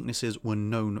 these weaknesses were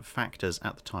known factors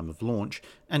at the time of launch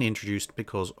and introduced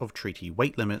because of treaty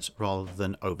weight limits rather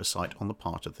than oversight on the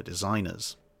part of the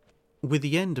designers. With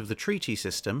the end of the treaty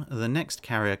system, the next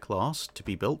carrier class to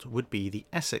be built would be the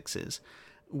Essexes,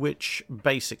 which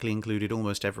basically included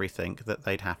almost everything that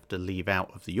they'd have to leave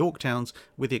out of the Yorktowns,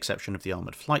 with the exception of the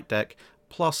armoured flight deck,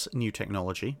 plus new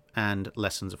technology, and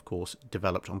lessons of course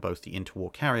developed on both the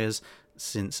interwar carriers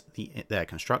since their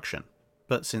construction.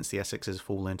 But since the Essexes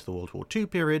fall into the World War II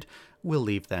period, we'll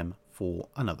leave them for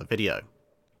another video.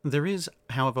 There is,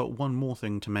 however, one more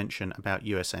thing to mention about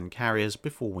USN carriers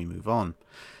before we move on.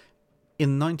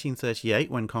 In 1938,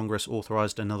 when Congress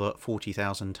authorised another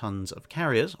 40,000 tons of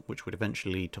carriers, which would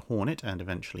eventually lead to Hornet and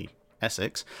eventually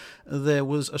Essex, there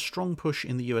was a strong push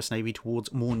in the US Navy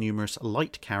towards more numerous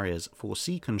light carriers for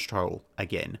sea control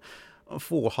again,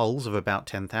 4 hulls of about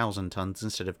 10,000 tons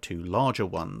instead of 2 larger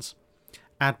ones.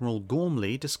 Admiral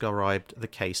Gormley described the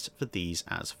case for these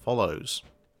as follows.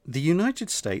 The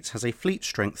United States has a fleet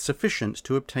strength sufficient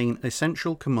to obtain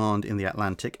essential command in the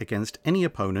Atlantic against any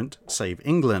opponent save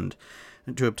England,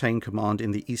 to obtain command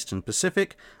in the Eastern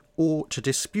Pacific, or to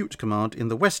dispute command in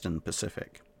the Western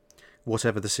Pacific.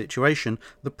 Whatever the situation,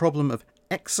 the problem of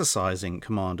exercising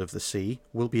command of the sea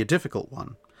will be a difficult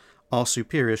one. Our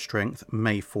superior strength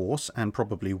may force, and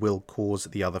probably will cause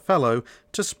the other fellow,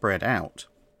 to spread out.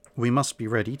 We must be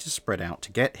ready to spread out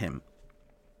to get him.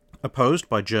 Opposed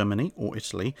by Germany or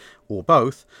Italy, or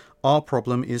both, our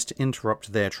problem is to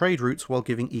interrupt their trade routes while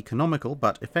giving economical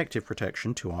but effective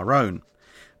protection to our own.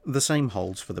 The same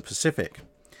holds for the Pacific.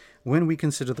 When we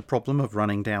consider the problem of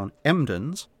running down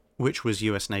Emdens, which was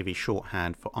US Navy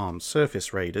shorthand for armed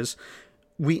surface raiders,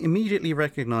 we immediately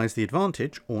recognise the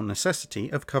advantage or necessity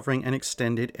of covering an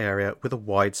extended area with a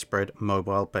widespread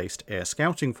mobile-based air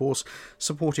scouting force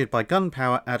supported by gun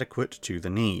power adequate to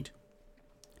the need.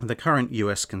 The current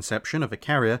US conception of a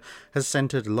carrier has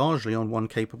centred largely on one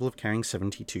capable of carrying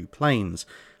 72 planes,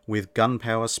 with gun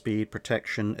power, speed,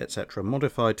 protection, etc.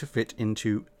 modified to fit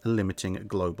into limiting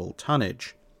global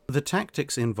tonnage. The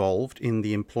tactics involved in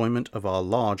the employment of our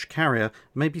large carrier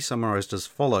may be summarised as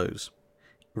follows.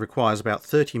 It requires about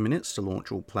 30 minutes to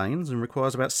launch all planes and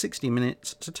requires about 60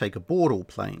 minutes to take aboard all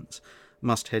planes.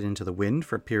 Must head into the wind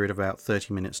for a period of about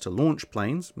 30 minutes to launch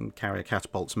planes, and carrier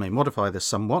catapults may modify this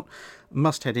somewhat.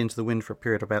 Must head into the wind for a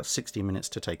period of about 60 minutes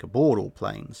to take aboard all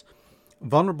planes.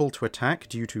 Vulnerable to attack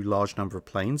due to large number of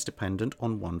planes dependent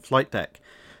on one flight deck.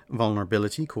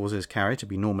 Vulnerability causes carrier to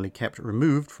be normally kept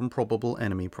removed from probable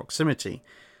enemy proximity.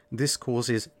 This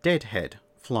causes deadhead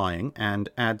flying and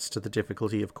adds to the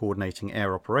difficulty of coordinating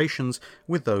air operations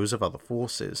with those of other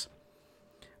forces.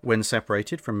 When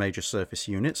separated from major surface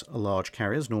units, large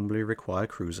carriers normally require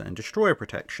cruiser and destroyer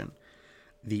protection.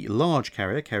 The large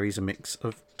carrier carries a mix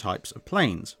of types of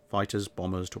planes: fighters,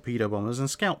 bombers, torpedo bombers, and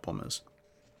scout bombers.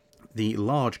 The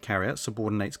large carrier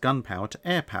subordinates gun power to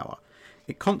air power.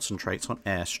 It concentrates on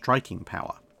air striking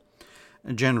power.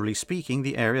 Generally speaking,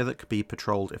 the area that could be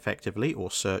patrolled effectively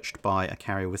or searched by a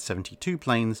carrier with 72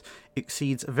 planes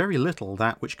exceeds very little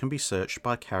that which can be searched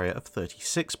by a carrier of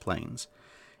 36 planes.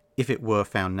 If it were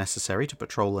found necessary to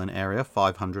patrol an area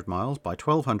 500 miles by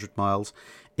 1200 miles,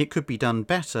 it could be done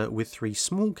better with 3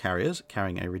 small carriers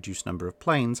carrying a reduced number of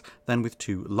planes than with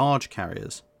 2 large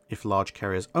carriers. If large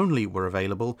carriers only were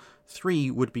available, 3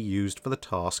 would be used for the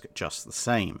task just the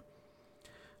same.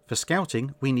 For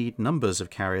scouting, we need numbers of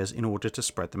carriers in order to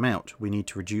spread them out. We need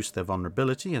to reduce their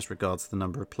vulnerability as regards the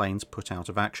number of planes put out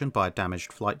of action by a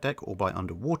damaged flight deck or by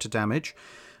underwater damage.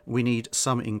 We need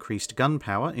some increased gun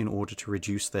power in order to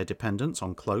reduce their dependence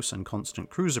on close and constant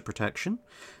cruiser protection.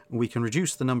 We can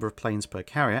reduce the number of planes per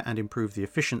carrier and improve the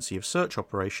efficiency of search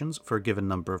operations for a given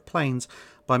number of planes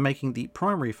by making the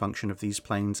primary function of these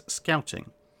planes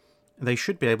scouting. They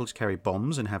should be able to carry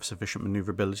bombs and have sufficient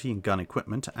maneuverability and gun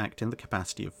equipment to act in the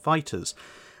capacity of fighters,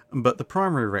 but the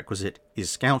primary requisite is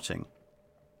scouting.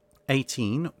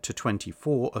 18 to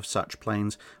 24 of such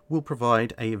planes will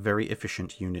provide a very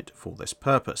efficient unit for this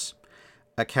purpose.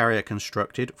 A carrier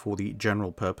constructed for the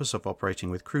general purpose of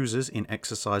operating with cruisers in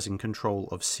exercising control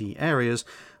of sea areas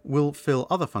will fill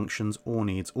other functions or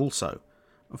needs also.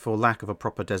 For lack of a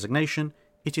proper designation,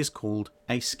 it is called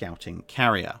a scouting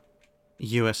carrier.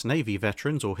 US Navy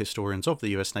veterans or historians of the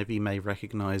US Navy may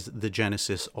recognize the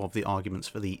genesis of the arguments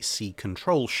for the sea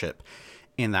control ship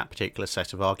in that particular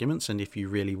set of arguments, and if you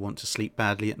really want to sleep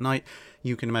badly at night,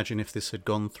 you can imagine if this had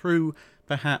gone through,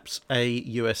 perhaps a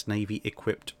US Navy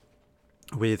equipped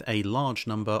with a large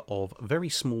number of very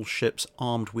small ships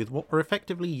armed with what were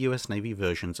effectively US Navy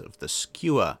versions of the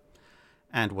skewer.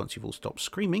 And once you've all stopped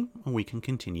screaming, we can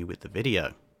continue with the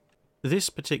video.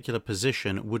 This particular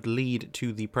position would lead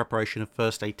to the preparation of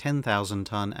first a 10,000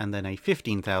 ton and then a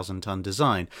 15,000 ton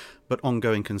design, but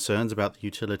ongoing concerns about the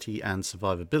utility and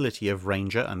survivability of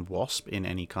Ranger and Wasp in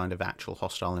any kind of actual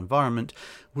hostile environment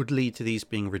would lead to these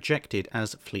being rejected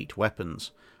as fleet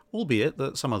weapons, albeit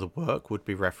that some other work would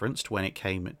be referenced when it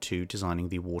came to designing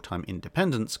the wartime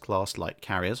Independence class light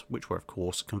carriers, which were of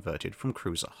course converted from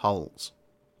cruiser hulls.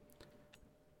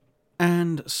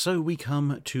 And so we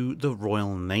come to the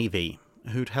Royal Navy,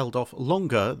 who'd held off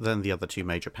longer than the other 2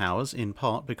 major powers, in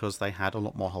part because they had a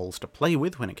lot more hulls to play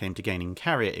with when it came to gaining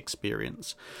carrier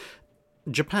experience.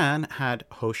 Japan had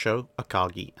Hosho,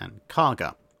 Akagi, and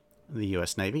Kaga. The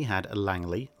US Navy had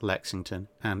Langley, Lexington,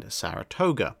 and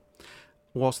Saratoga,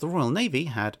 whilst the Royal Navy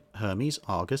had Hermes,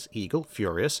 Argus, Eagle,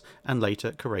 Furious, and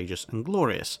later Courageous and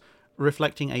Glorious,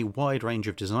 reflecting a wide range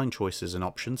of design choices and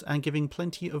options and giving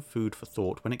plenty of food for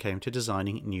thought when it came to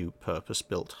designing new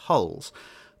purpose-built hulls.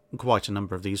 Quite a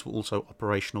number of these were also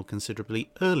operational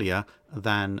considerably earlier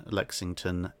than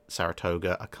Lexington,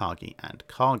 Saratoga, Akagi, and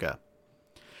Kaga.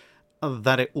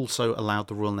 That it also allowed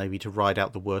the Royal Navy to ride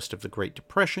out the worst of the Great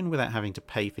Depression without having to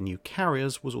pay for new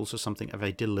carriers was also something of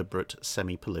a deliberate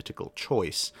semi-political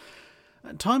choice.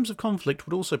 Times of conflict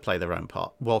would also play their own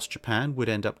part. Whilst Japan would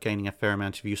end up gaining a fair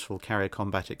amount of useful carrier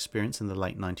combat experience in the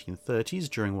late 1930s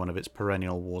during one of its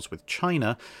perennial wars with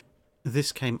China,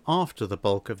 this came after the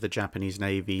bulk of the Japanese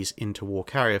Navy's interwar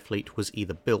carrier fleet was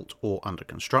either built or under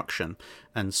construction,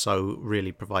 and so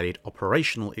really provided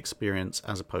operational experience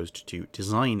as opposed to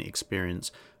design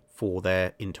experience for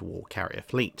their interwar carrier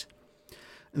fleet.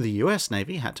 The US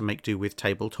Navy had to make do with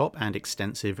tabletop and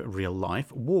extensive real-life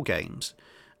wargames.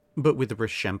 But with the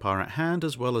British Empire at hand,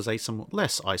 as well as a somewhat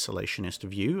less isolationist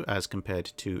view as compared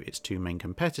to its 2 main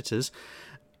competitors,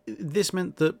 this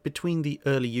meant that between the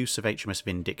early use of HMS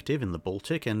Vindictive in the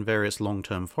Baltic and various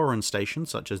long-term foreign stations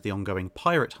such as the ongoing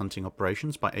pirate hunting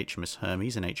operations by HMS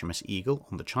Hermes and HMS Eagle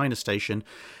on the China station,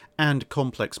 and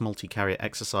complex multi-carrier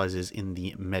exercises in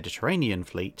the Mediterranean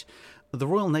fleet, the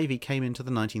Royal Navy came into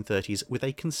the 1930s with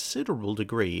a considerable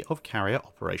degree of carrier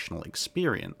operational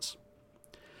experience.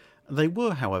 They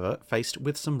were, however, faced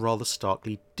with some rather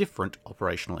starkly different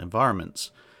operational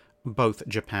environments. Both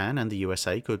Japan and the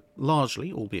USA could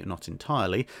largely, albeit not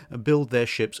entirely, build their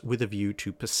ships with a view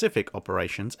to Pacific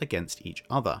operations against each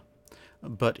other,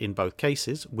 but in both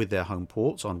cases with their home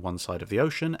ports on one side of the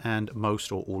ocean and most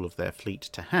or all of their fleet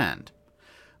to hand.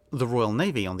 The Royal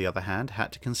Navy, on the other hand,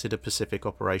 had to consider Pacific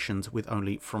operations with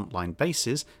only frontline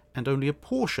bases and only a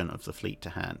portion of the fleet to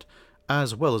hand,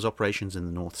 as well as operations in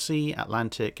the North Sea,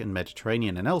 Atlantic, and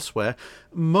Mediterranean and elsewhere,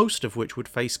 most of which would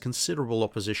face considerable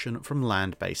opposition from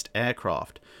land-based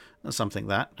aircraft. something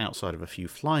that, outside of a few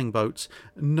flying boats,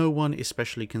 no one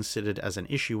especially considered as an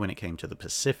issue when it came to the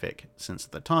Pacific, since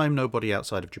at the time nobody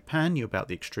outside of Japan knew about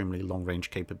the extremely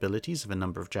long-range capabilities of a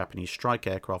number of Japanese strike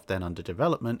aircraft then under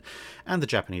development, and the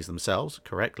Japanese themselves,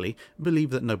 correctly,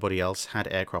 believed that nobody else had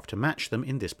aircraft to match them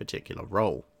in this particular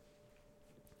role.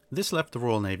 This left the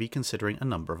Royal Navy considering a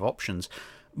number of options,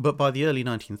 but by the early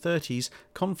 1930s,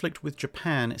 conflict with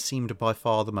Japan seemed by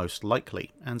far the most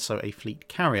likely, and so a fleet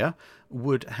carrier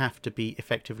would have to be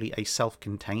effectively a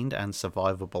self-contained and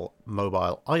survivable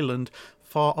mobile island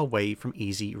far away from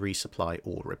easy resupply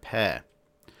or repair.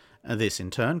 This in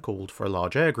turn called for a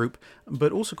large air group,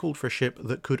 but also called for a ship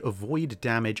that could avoid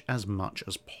damage as much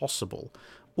as possible,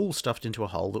 all stuffed into a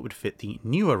hull that would fit the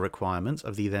newer requirements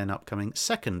of the then upcoming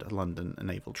Second London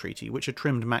Naval Treaty, which had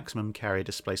trimmed maximum carrier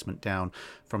displacement down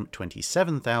from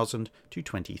 27,000 to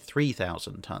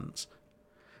 23,000 tons.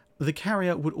 The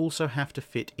carrier would also have to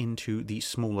fit into the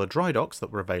smaller dry docks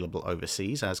that were available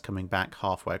overseas, as coming back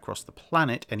halfway across the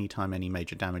planet anytime any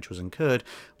major damage was incurred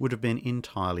would have been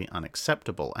entirely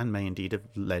unacceptable, and may indeed have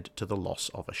led to the loss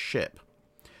of a ship.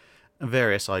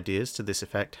 Various ideas to this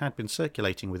effect had been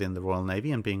circulating within the Royal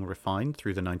Navy and being refined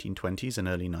through the 1920s and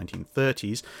early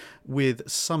 1930s, with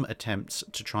some attempts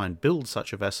to try and build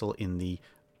such a vessel in the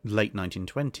late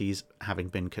 1920s having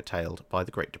been curtailed by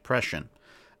the Great Depression.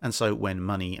 And so when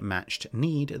money matched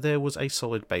need, there was a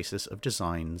solid basis of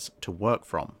designs to work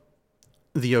from.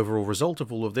 The overall result of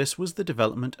all of this was the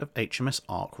development of HMS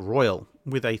Ark Royal,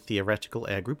 with a theoretical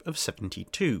air group of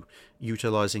 72,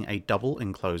 utilising a double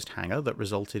enclosed hangar that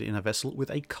resulted in a vessel with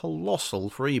a colossal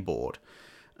freeboard.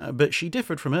 But she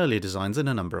differed from earlier designs in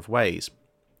a number of ways.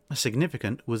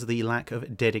 Significant was the lack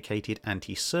of dedicated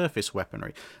anti-surface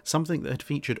weaponry, something that had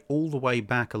featured all the way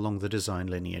back along the design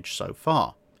lineage so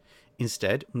far.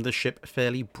 Instead, the ship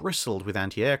fairly bristled with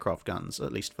anti-aircraft guns,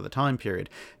 at least for the time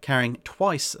period, carrying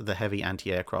twice the heavy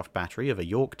anti-aircraft battery of a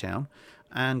Yorktown,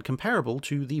 and comparable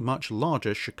to the much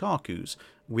larger Shőkakus,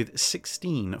 with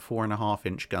 16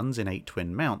 4.5-inch guns in 8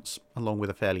 twin mounts, along with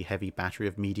a fairly heavy battery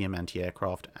of medium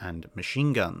anti-aircraft and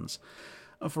machine guns.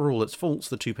 For all its faults,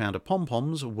 the 2-pounder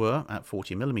pom-poms were, at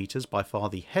 40mm, by far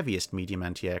the heaviest medium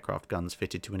anti-aircraft guns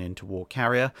fitted to an interwar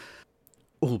carrier,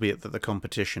 albeit that the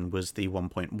competition was the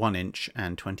 1.1-inch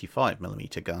and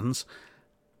 25mm guns,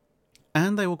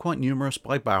 and they were quite numerous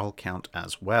by barrel count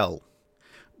as well.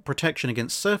 Protection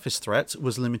against surface threats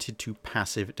was limited to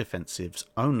passive defensives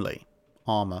only,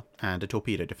 armour and a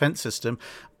torpedo defence system,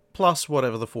 plus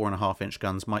whatever the 4.5-inch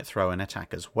guns might throw an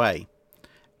attacker's way.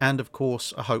 And of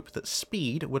course a hope that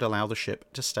speed would allow the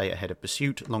ship to stay ahead of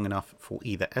pursuit long enough for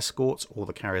either escorts or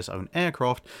the carrier's own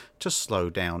aircraft to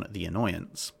slow down the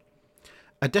annoyance.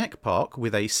 A deck park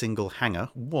with a single hangar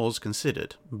was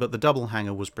considered, but the double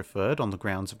hangar was preferred on the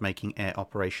grounds of making air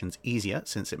operations easier,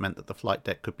 since it meant that the flight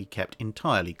deck could be kept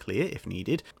entirely clear if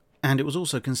needed, and it was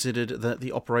also considered that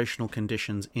the operational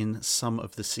conditions in some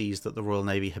of the seas that the Royal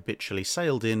Navy habitually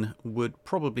sailed in would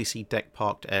probably see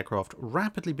deck-parked aircraft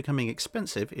rapidly becoming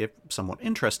expensive, if somewhat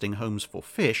interesting, homes for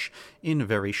fish in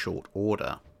very short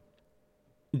order.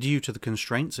 Due to the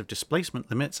constraints of displacement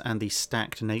limits and the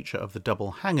stacked nature of the double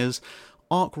hangars,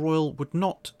 Ark Royal would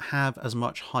not have as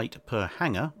much height per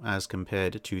hangar as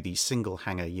compared to the single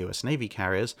hangar US Navy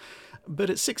carriers, but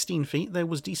at 16 feet there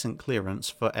was decent clearance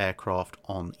for aircraft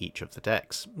on each of the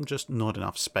decks, just not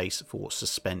enough space for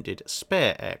suspended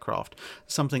spare aircraft,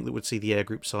 something that would see the air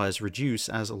group size reduce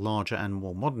as larger and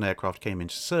more modern aircraft came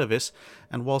into service,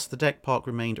 and whilst the deck park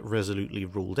remained resolutely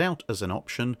ruled out as an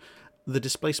option, the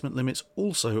displacement limits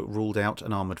also ruled out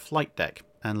an armoured flight deck,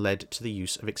 and led to the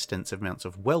use of extensive amounts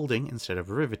of welding instead of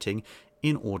riveting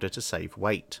in order to save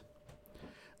weight.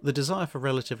 The desire for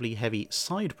relatively heavy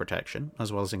side protection,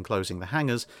 as well as enclosing the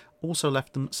hangars, also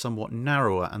left them somewhat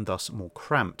narrower and thus more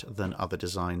cramped than other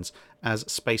designs,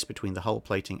 as space between the hull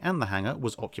plating and the hangar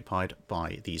was occupied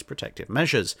by these protective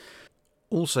measures.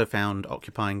 Also found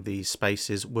occupying these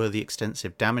spaces were the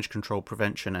extensive damage control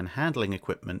prevention and handling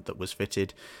equipment that was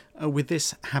fitted, with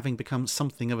this having become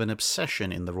something of an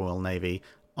obsession in the Royal Navy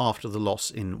after the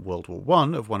loss in World War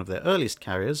I of one of their earliest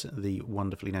carriers, the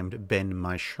wonderfully named Ben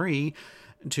Maishri,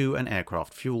 to an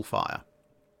aircraft fuel fire.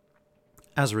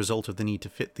 As a result of the need to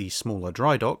fit the smaller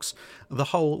dry docks, the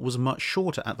hull was much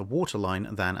shorter at the waterline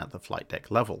than at the flight deck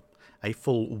level, a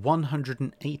full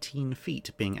 118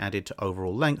 feet being added to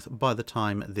overall length by the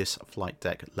time this flight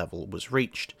deck level was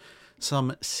reached,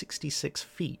 some 66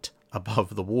 feet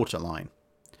above the waterline.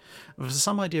 For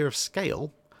some idea of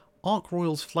scale, Ark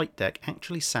Royal's flight deck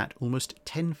actually sat almost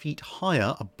 10 feet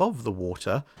higher above the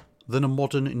water than a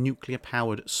modern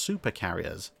nuclear-powered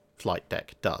supercarrier's flight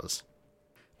deck does.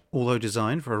 Although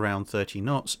designed for around 30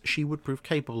 knots, she would prove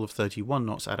capable of 31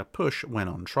 knots at a push when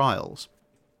on trials.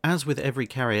 As with every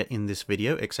carrier in this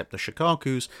video except the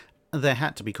Shőkakus, there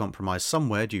had to be compromise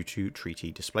somewhere due to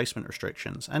treaty displacement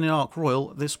restrictions, and in Ark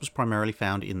Royal this was primarily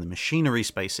found in the machinery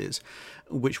spaces,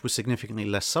 which was significantly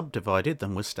less subdivided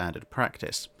than was standard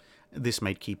practice. This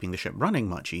made keeping the ship running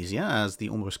much easier, as the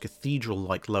almost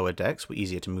cathedral-like lower decks were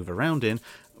easier to move around in,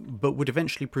 but would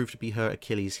eventually prove to be her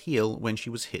Achilles' heel when she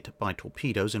was hit by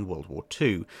torpedoes in World War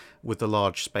II, with the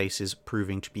large spaces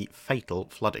proving to be fatal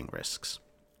flooding risks.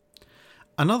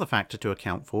 Another factor to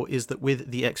account for is that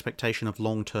with the expectation of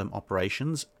long-term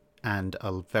operations and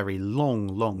a very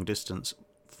long distance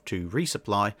to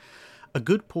resupply, a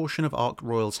good portion of Ark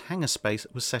Royal's hangar space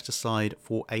was set aside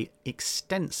for an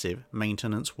extensive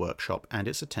maintenance workshop and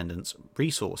its attendants'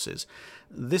 resources.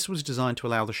 This was designed to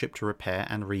allow the ship to repair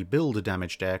and rebuild a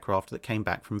damaged aircraft that came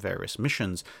back from various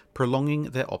missions, prolonging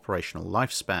their operational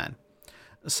lifespan.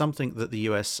 Something that the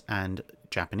US and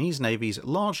Japanese navies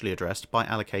largely addressed by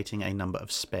allocating a number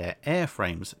of spare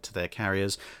airframes to their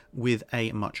carriers with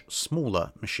a much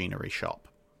smaller machinery shop.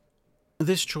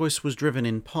 This choice was driven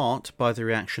in part by the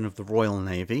reaction of the Royal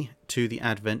Navy to the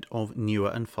advent of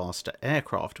newer and faster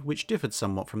aircraft, which differed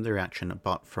somewhat from the reaction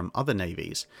but from other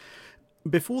navies.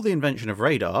 Before the invention of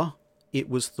radar, it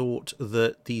was thought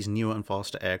that these newer and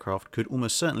faster aircraft could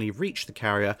almost certainly reach the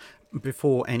carrier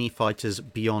before any fighters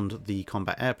beyond the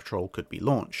combat air patrol could be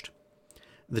launched.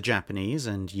 The Japanese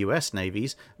and US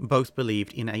navies both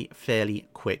believed in a fairly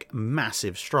quick,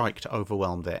 massive strike to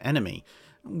overwhelm their enemy,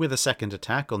 with a second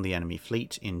attack on the enemy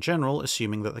fleet in general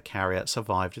assuming that the carrier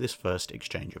survived this first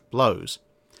exchange of blows.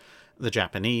 The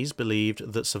Japanese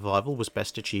believed that survival was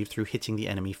best achieved through hitting the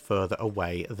enemy further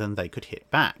away than they could hit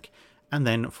back, and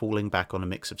then falling back on a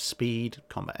mix of speed,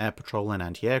 combat air patrol and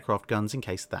anti-aircraft guns in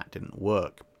case that didn't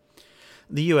work.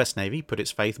 The US Navy put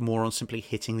its faith more on simply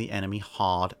hitting the enemy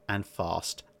hard and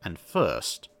fast and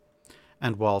first.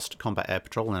 And whilst combat air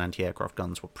patrol and anti-aircraft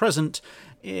guns were present,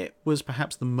 it was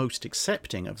perhaps the most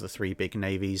accepting of the three big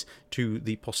navies to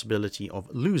the possibility of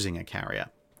losing a carrier,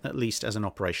 at least as an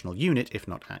operational unit, if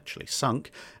not actually sunk,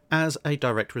 as a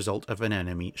direct result of an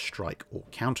enemy strike or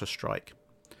counterstrike.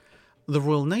 The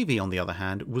Royal Navy, on the other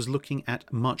hand, was looking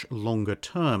at much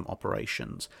longer-term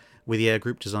operations, with the air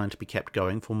group designed to be kept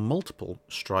going for multiple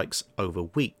strikes over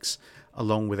weeks,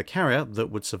 along with a carrier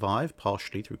that would survive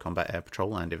partially through combat air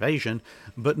patrol and evasion,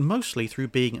 but mostly through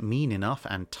being mean enough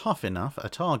and tough enough a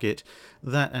target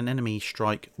that an enemy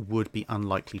strike would be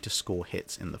unlikely to score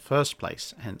hits in the first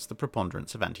place, hence the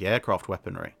preponderance of anti-aircraft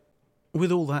weaponry.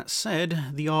 With all that said,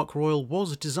 the Ark Royal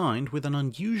was designed with an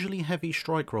unusually heavy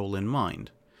strike roll in mind.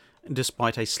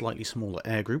 Despite a slightly smaller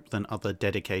air group than other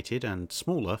dedicated and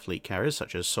smaller fleet carriers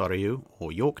such as Ryũjô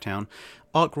or Yorktown,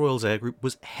 Ark Royal's air group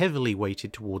was heavily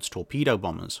weighted towards torpedo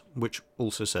bombers, which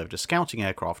also served as scouting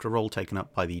aircraft, a role taken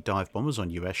up by the dive bombers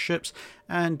on US ships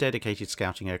and dedicated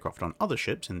scouting aircraft on other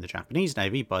ships in the Japanese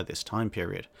Navy by this time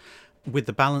period, with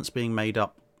the balance being made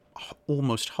up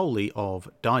almost wholly of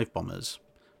dive bombers.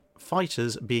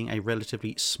 Fighters being a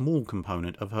relatively small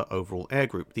component of her overall air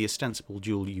group, the ostensible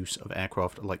dual use of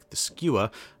aircraft like the Skua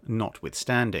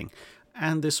notwithstanding.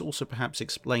 And this also perhaps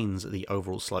explains the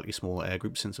overall slightly smaller air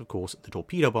group, since of course the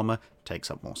torpedo bomber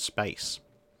takes up more space.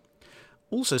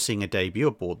 Also seeing a debut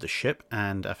aboard the ship,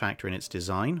 and a factor in its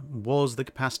design, was the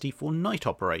capacity for night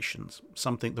operations,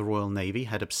 something the Royal Navy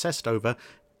had obsessed over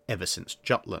ever since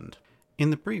Jutland. In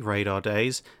the pre-radar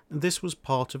days, this was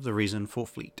part of the reason for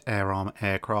Fleet Air Arm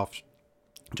aircraft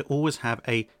to always have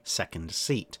a second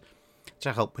seat,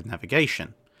 to help with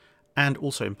navigation, and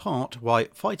also in part why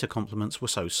fighter complements were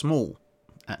so small.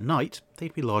 At night,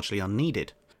 they'd be largely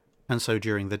unneeded, and so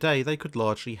during the day they could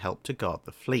largely help to guard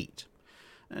the fleet.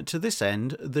 To this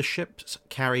end, the ships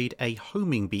carried a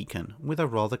homing beacon with a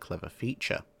rather clever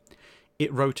feature.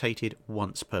 It rotated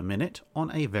once per minute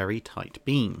on a very tight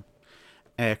beam.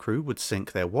 Aircrew would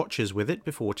sync their watches with it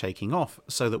before taking off,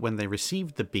 so that when they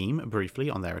received the beam briefly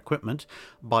on their equipment,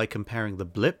 by comparing the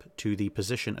blip to the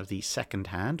position of the second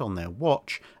hand on their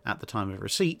watch at the time of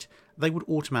receipt, they would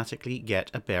automatically get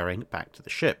a bearing back to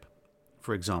the ship.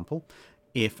 For example,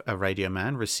 if a radio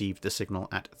man received the signal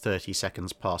at 30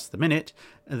 seconds past the minute,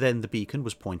 then the beacon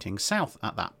was pointing south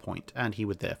at that point, and he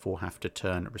would therefore have to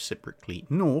turn reciprocally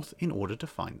north in order to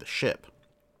find the ship.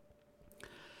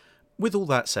 With all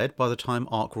that said, by the time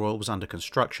Ark Royal was under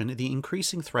construction, the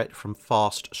increasing threat from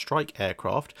fast strike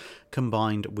aircraft,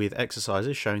 combined with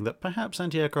exercises showing that perhaps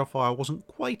anti-aircraft fire wasn't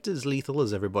quite as lethal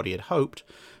as everybody had hoped,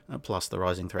 plus the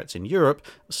rising threats in Europe,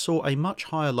 saw a much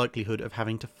higher likelihood of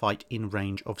having to fight in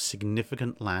range of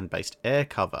significant land-based air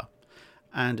cover.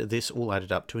 and this all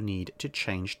added up to a need to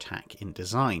change tack in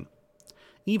design.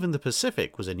 Even the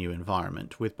Pacific was a new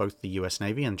environment, with both the US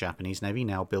Navy and Japanese Navy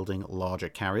now building larger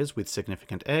carriers with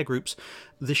significant air groups.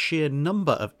 The sheer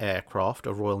number of aircraft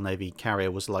a Royal Navy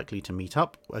carrier was likely to meet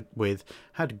up with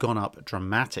had gone up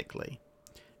dramatically.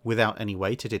 Without any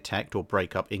way to detect or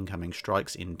break up incoming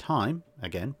strikes in time,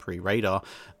 again pre-radar,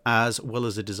 as well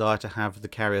as a desire to have the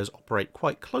carriers operate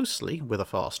quite closely with a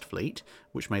fast fleet,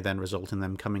 which may then result in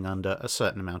them coming under a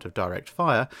certain amount of direct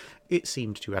fire, it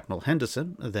seemed to Admiral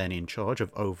Henderson, then in charge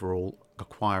of overall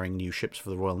acquiring new ships for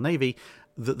the Royal Navy,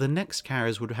 that the next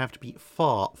carriers would have to be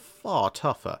far, far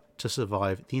tougher to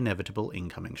survive the inevitable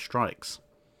incoming strikes.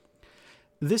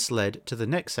 This led to the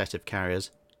next set of carriers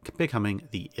becoming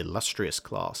the Illustrious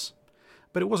class.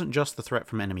 But it wasn't just the threat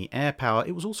from enemy air power,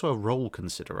 it was also a role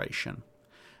consideration.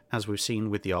 As we've seen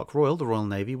with the Ark Royal, the Royal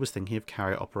Navy was thinking of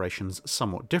carrier operations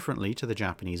somewhat differently to the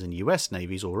Japanese and US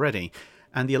navies already,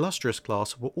 and the Illustrious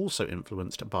class were also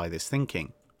influenced by this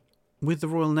thinking. With the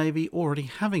Royal Navy already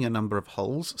having a number of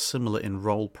hulls similar in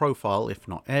role profile, if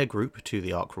not air group, to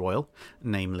the Ark Royal,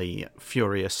 namely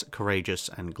Furious, Courageous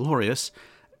and Glorious,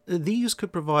 these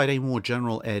could provide a more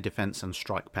general air defence and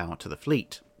strike power to the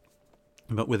fleet.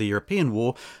 But with a European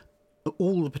war,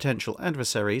 all the potential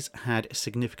adversaries had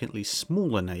significantly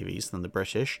smaller navies than the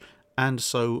British, and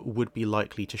so would be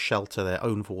likely to shelter their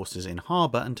own forces in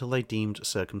harbour until they deemed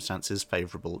circumstances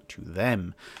favourable to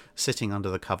them, sitting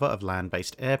under the cover of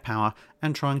land-based air power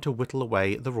and trying to whittle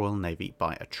away the Royal Navy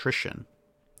by attrition.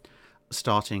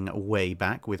 Starting way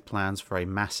back with plans for a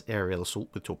mass aerial assault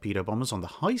with torpedo bombers on the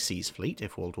High Seas Fleet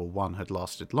if World War I had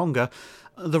lasted longer,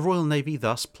 the Royal Navy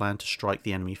thus planned to strike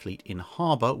the enemy fleet in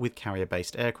harbour with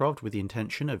carrier-based aircraft with the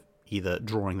intention of either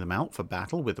drawing them out for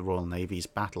battle with the Royal Navy's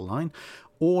battle line,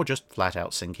 or just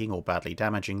flat-out sinking or badly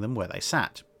damaging them where they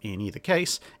sat, in either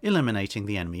case eliminating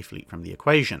the enemy fleet from the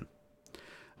equation.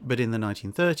 But in the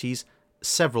 1930s,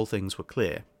 several things were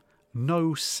clear.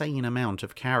 No sane amount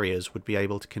of carriers would be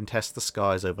able to contest the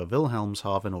skies over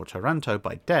Wilhelmshaven or Taranto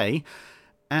by day,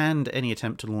 and any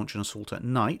attempt to launch an assault at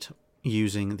night,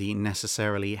 using the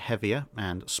necessarily heavier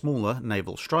and smaller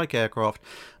naval strike aircraft,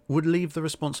 would leave the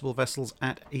responsible vessels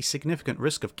at a significant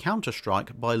risk of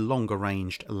counterstrike by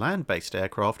longer-ranged land-based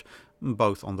aircraft,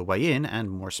 both on the way in and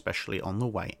more especially on the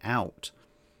way out.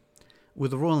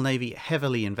 With the Royal Navy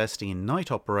heavily investing in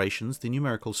night operations, the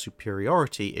numerical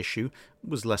superiority issue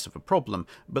was less of a problem,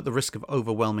 but the risk of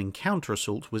overwhelming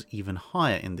counter-assault was even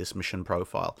higher in this mission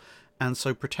profile, and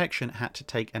so protection had to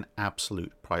take an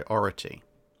absolute priority.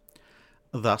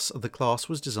 Thus, the class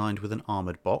was designed with an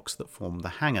armoured box that formed the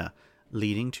hangar,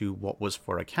 leading to what was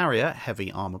for a carrier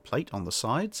heavy armour plate on the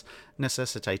sides,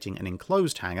 necessitating an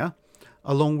enclosed hangar,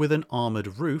 along with an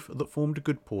armoured roof that formed a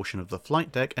good portion of the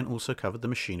flight deck and also covered the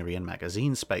machinery and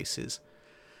magazine spaces.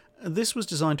 This was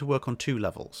designed to work on two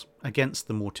levels. Against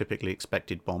the more typically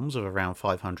expected bombs of around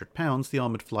 500 pounds, the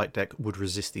armoured flight deck would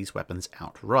resist these weapons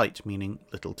outright, meaning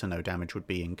little to no damage would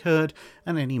be incurred,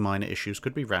 and any minor issues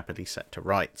could be rapidly set to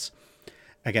rights.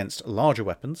 Against larger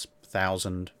weapons,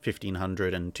 1,000,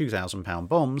 1,500 and 2,000 pound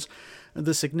bombs,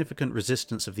 the significant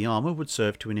resistance of the armour would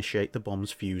serve to initiate the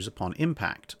bomb's fuse upon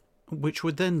impact, which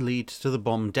would then lead to the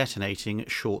bomb detonating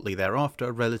shortly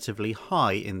thereafter relatively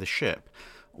high in the ship.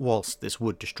 Whilst this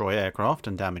would destroy aircraft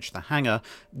and damage the hangar,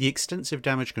 the extensive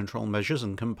damage control measures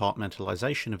and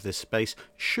compartmentalisation of this space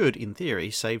should, in theory,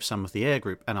 save some of the air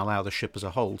group and allow the ship as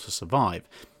a whole to survive.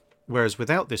 Whereas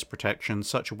without this protection,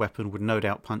 such a weapon would no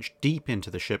doubt punch deep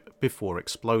into the ship before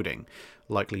exploding,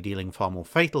 likely dealing far more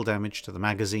fatal damage to the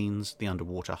magazines, the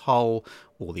underwater hull,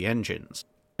 or the engines.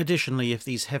 Additionally, if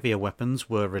these heavier weapons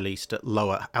were released at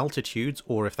lower altitudes,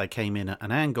 or if they came in at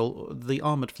an angle, the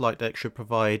armoured flight deck should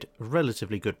provide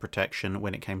relatively good protection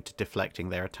when it came to deflecting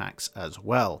their attacks as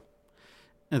well.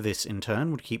 This, in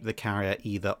turn, would keep the carrier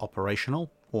either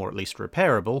operational, or at least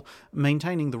repairable,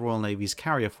 maintaining the Royal Navy's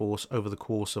carrier force over the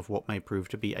course of what may prove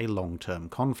to be a long-term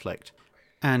conflict.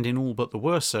 And in all but the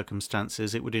worst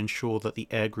circumstances, it would ensure that the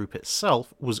air group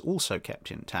itself was also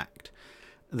kept intact.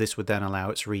 This would then allow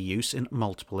its reuse in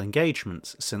multiple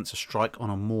engagements, since a strike on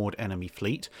a moored enemy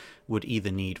fleet would either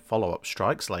need follow-up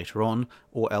strikes later on,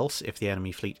 or else, if the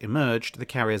enemy fleet emerged, the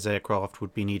carrier's aircraft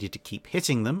would be needed to keep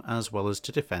hitting them, as well as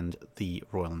to defend the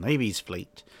Royal Navy's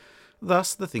fleet.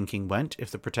 Thus, the thinking went,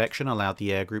 if the protection allowed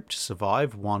the air group to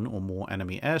survive one or more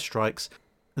enemy airstrikes,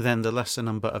 then the lesser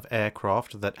number of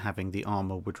aircraft that having the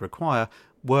armour would require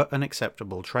were an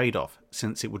acceptable trade-off,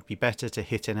 since it would be better to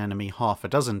hit an enemy half a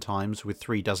dozen times with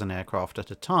 3 dozen aircraft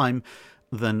at a time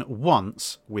than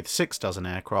once with 6 dozen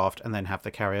aircraft and then have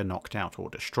the carrier knocked out or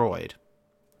destroyed.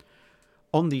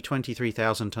 On the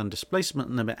 23,000 ton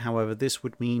displacement limit, however, this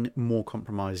would mean more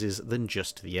compromises than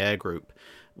just the air group,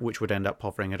 which would end up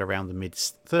hovering at around the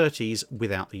mid-30s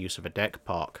without the use of a deck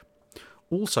park.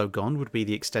 Also gone would be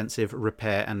the extensive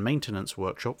repair and maintenance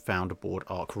workshop found aboard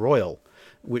Ark Royal,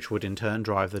 which would in turn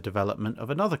drive the development of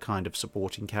another kind of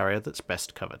supporting carrier that's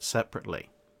best covered separately.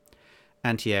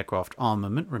 Anti-aircraft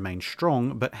armament remained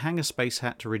strong, but hangar space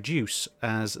had to reduce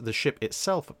as the ship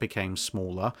itself became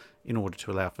smaller in order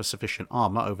to allow for sufficient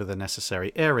armour over the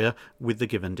necessary area with the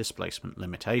given displacement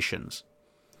limitations.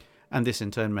 And this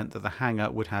in turn meant that the hangar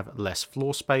would have less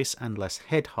floor space and less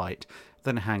head height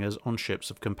than hangars on ships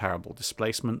of comparable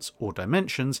displacements or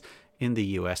dimensions in the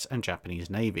US and Japanese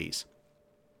navies.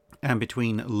 And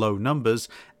between low numbers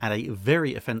and a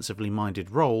very offensively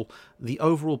minded role, the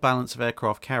overall balance of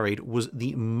aircraft carried was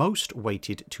the most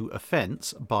weighted to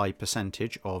offence by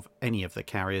percentage of any of the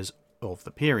carriers of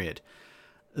the period.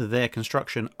 Their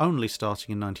construction only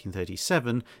starting in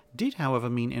 1937 did however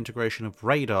mean integration of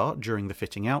radar during the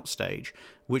fitting out stage,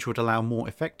 which would allow more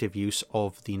effective use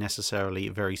of the necessarily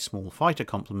very small fighter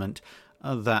complement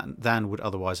than would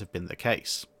otherwise have been the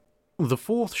case. The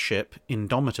fourth ship,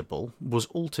 Indomitable, was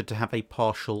altered to have a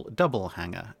partial double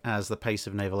hangar, as the pace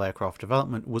of naval aircraft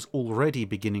development was already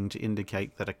beginning to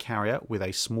indicate that a carrier with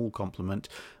a small complement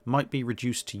might be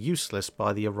reduced to useless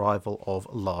by the arrival of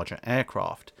larger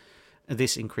aircraft.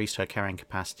 This increased her carrying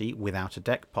capacity without a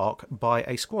deck park by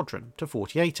a squadron to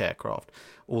 48 aircraft,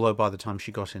 although by the time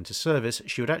she got into service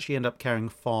she would actually end up carrying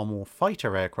far more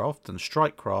fighter aircraft than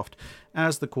strike craft,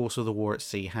 as the course of the war at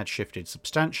sea had shifted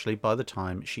substantially by the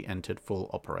time she entered full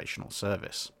operational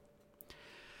service.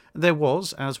 There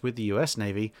was, as with the US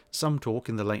Navy, some talk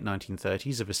in the late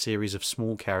 1930s of a series of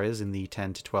small carriers in the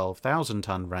 10 to 12,000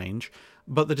 ton range,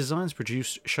 but the designs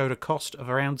produced showed a cost of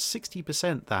around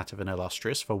 60% that of an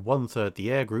Illustrious for one-third the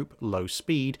air group, low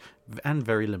speed, and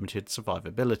very limited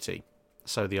survivability,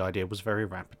 so the idea was very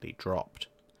rapidly dropped.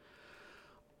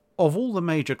 Of all the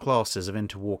major classes of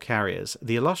interwar carriers,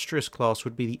 the Illustrious class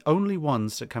would be the only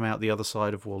ones to come out the other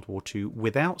side of World War II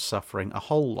without suffering a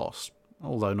hull loss,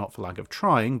 although not for lack of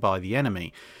trying, by the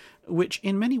enemy, which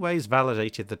in many ways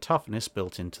validated the toughness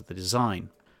built into the design.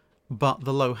 But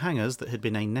the low hangars that had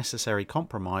been a necessary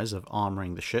compromise of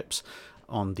armouring the ships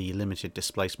on the limited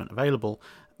displacement available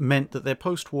meant that their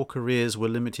post-war careers were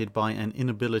limited by an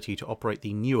inability to operate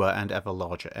the newer and ever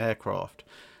larger aircraft,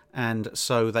 and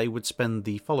so they would spend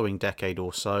the following decade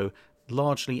or so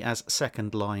largely as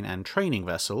second line and training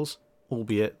vessels,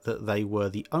 albeit that they were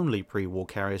the only pre-war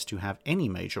carriers to have any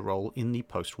major role in the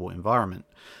post-war environment.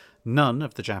 None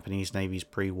of the Japanese Navy's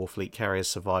pre-war fleet carriers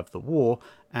survived the war,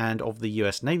 and of the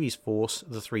US Navy's force,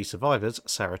 the three survivors,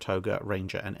 Saratoga,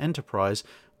 Ranger and Enterprise,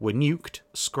 were nuked,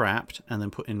 scrapped, and then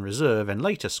put in reserve and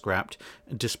later scrapped,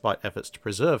 despite efforts to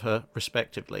preserve her,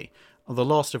 respectively, the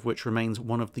last of which remains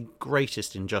one of the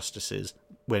greatest injustices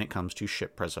when it comes to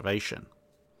ship preservation.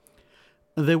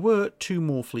 There were two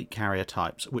more fleet carrier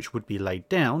types which would be laid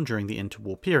down during the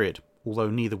interwar period, although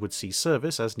neither would see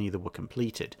service as neither were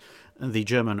completed, the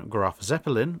German Graf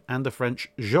Zeppelin and the French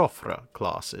Joffre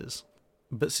classes.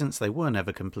 But since they were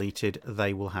never completed,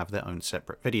 they will have their own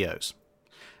separate videos.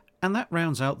 And that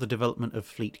rounds out the development of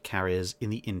fleet carriers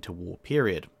in the interwar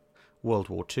period. World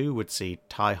War II would see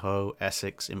Taiho,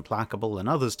 Essex, Implacable and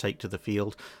others take to the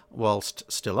field,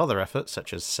 whilst still other efforts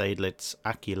such as Seydlitz,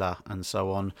 Aquila and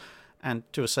so on, and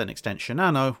to a certain extent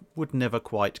Shinano, would never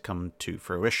quite come to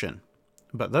fruition.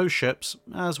 But those ships,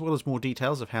 as well as more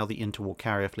details of how the interwar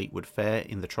carrier fleet would fare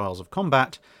in the trials of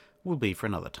combat, will be for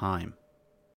another time.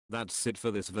 That's it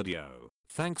for this video.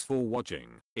 Thanks for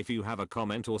watching. If you have a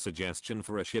comment or suggestion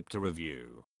for a ship to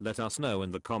review, let us know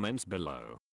in the comments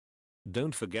below.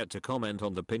 Don't forget to comment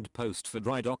on the pinned post for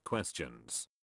dry dock questions.